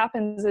 sometimes what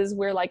happens is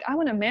we're like, I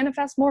want to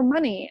manifest more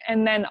money.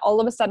 And then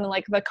all of a sudden,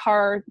 like, the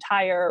car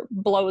tire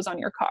blows on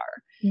your car.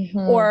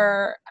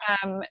 Or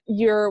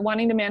you're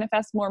wanting to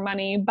manifest more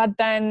money, but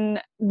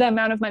then the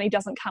amount of money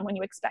doesn't come when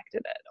you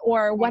expected it,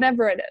 or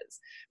whatever it is,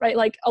 right?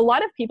 Like, a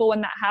lot of people, when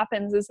that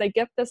happens, is they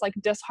get this like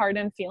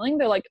disheartened feeling.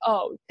 They're like,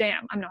 oh,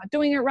 damn, I'm not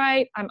doing it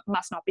right. I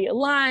must not be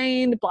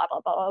aligned, blah,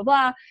 blah, blah, blah,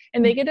 blah.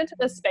 And they get into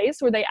this space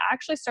where they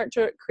actually start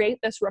to create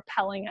this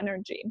repelling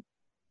energy.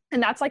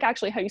 And that's like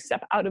actually how you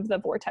step out of the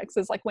vortex,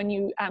 is like when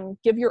you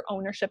give your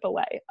ownership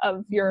away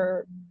of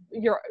your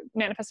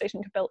manifestation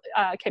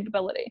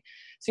capability.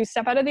 So you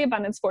step out of the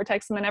abundance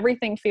vortex, and then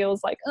everything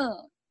feels like,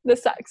 oh,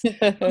 this sucks. It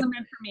wasn't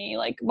meant for me,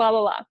 like blah,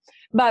 blah, blah.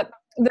 But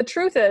the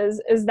truth is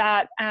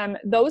that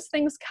those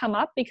things come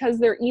up because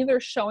they're either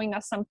showing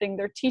us something,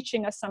 they're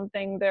teaching us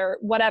something, they're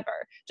whatever.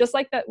 Just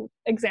like that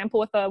example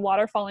with the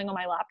water falling on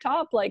my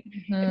laptop. Like,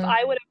 if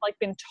I would have like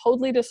been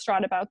totally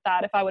distraught about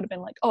that, if I would have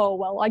been like, oh,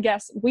 well, I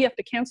guess we have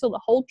to cancel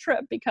the whole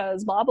trip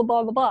because blah, blah,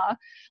 blah, blah, blah.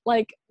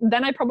 Like,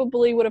 then I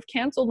probably would have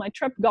canceled my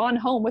trip, gone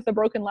home with a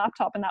broken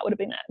laptop, and that would have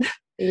been it.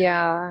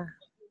 Yeah.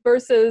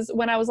 Versus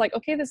when I was like,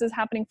 okay, this is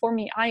happening for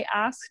me. I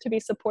asked to be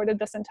supported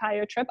this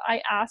entire trip.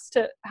 I asked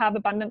to have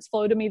abundance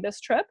flow to me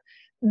this trip.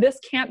 This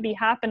can't be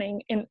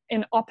happening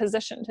in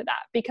opposition to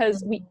that,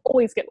 because we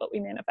always get what we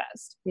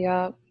manifest.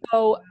 Yeah.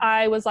 So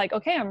I was like,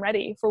 okay, I'm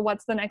ready for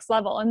what's the next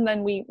level. And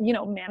then we, you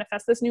know,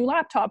 manifest this new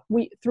laptop.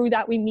 Through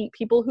that, we meet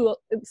people who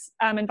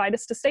invite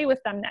us to stay with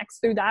them next.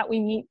 Through that, we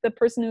meet the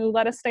person who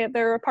let us stay at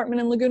their apartment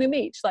in Laguna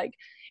Beach. Like,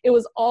 it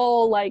was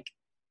all like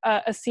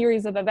a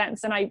series of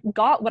events, and I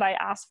got what I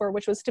asked for,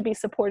 which was to be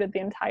supported the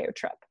entire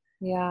trip.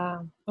 Yeah.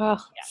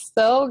 Oh,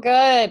 so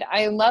good.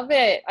 I love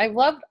it. I've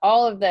loved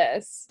all of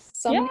this.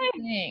 So many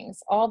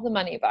things, all the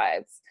money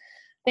vibes.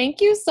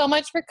 Thank you so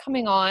much for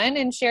coming on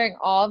and sharing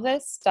all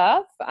this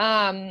stuff.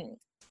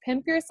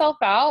 Pimp yourself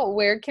out.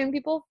 Where can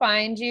people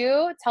find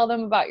you? Tell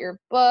them about your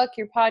book,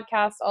 your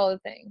podcast, all the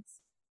things.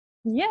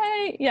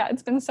 Yay. Yeah,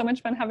 it's been so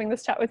much fun having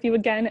this chat with you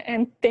again.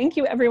 And thank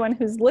you, everyone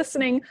who's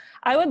listening.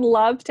 I would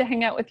love to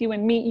hang out with you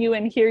and meet you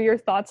and hear your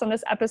thoughts on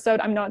this episode.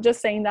 I'm not just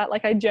saying that.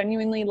 Like, I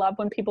genuinely love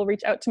when people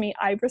reach out to me.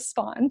 I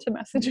respond to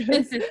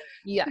messages.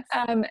 Yes.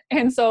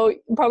 And so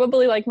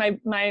probably like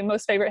my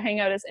most favorite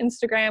hangout is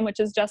Instagram, which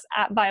is just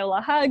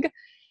 @ViolaHug.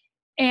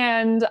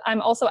 And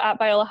I'm also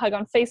 @ViolaHug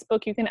on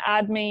Facebook. You can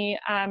add me.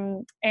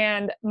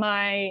 And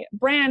my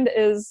brand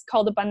is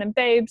called Abundant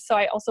Babes. So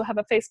I also have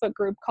a Facebook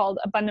group called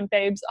Abundant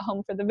Babes, a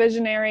home for the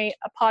visionary,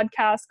 a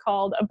podcast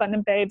called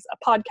Abundant Babes, a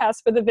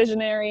podcast for the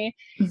visionary.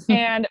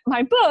 And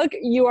my book,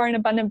 You Are an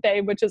Abundant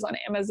Babe, which is on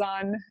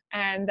Amazon.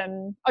 And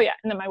then, and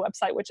then my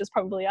website, which is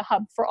probably a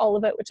hub for all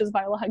of it, which is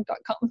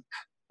violahug.com.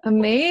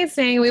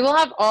 Amazing. We will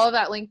have all of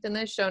that linked in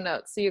the show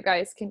notes, so you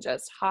guys can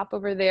just hop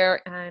over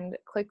there and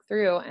click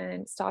through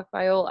and stalk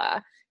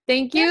Viola.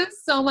 Thank you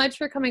so much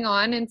for coming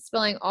on and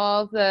spilling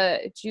all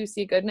the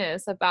juicy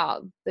goodness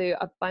about the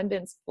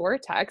abundance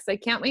vortex. I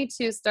can't wait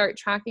to start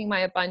tracking my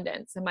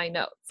abundance in my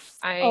notes.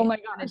 Oh my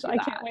gosh, I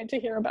can't wait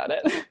to hear about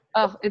it.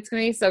 Oh, it's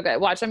going to be so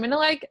good. Watch, I'm going to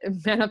like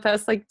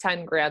manifest like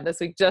 10 grand this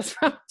week just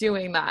from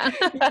doing that.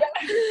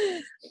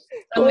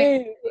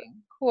 Please.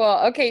 Cool.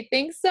 Okay.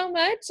 Thanks so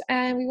much.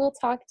 And we will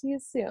talk to you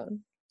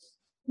soon.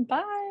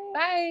 Bye.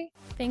 Bye.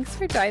 Thanks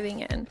for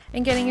diving in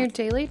and getting your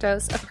daily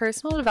dose of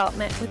personal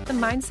development with the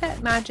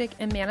Mindset, Magic,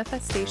 and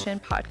Manifestation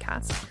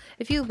podcast.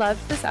 If you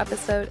loved this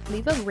episode,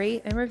 leave a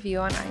rate and review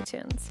on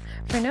iTunes.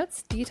 For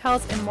notes,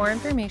 details, and more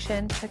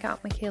information, check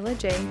out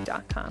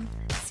MichaelaJ.com.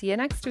 See you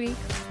next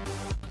week.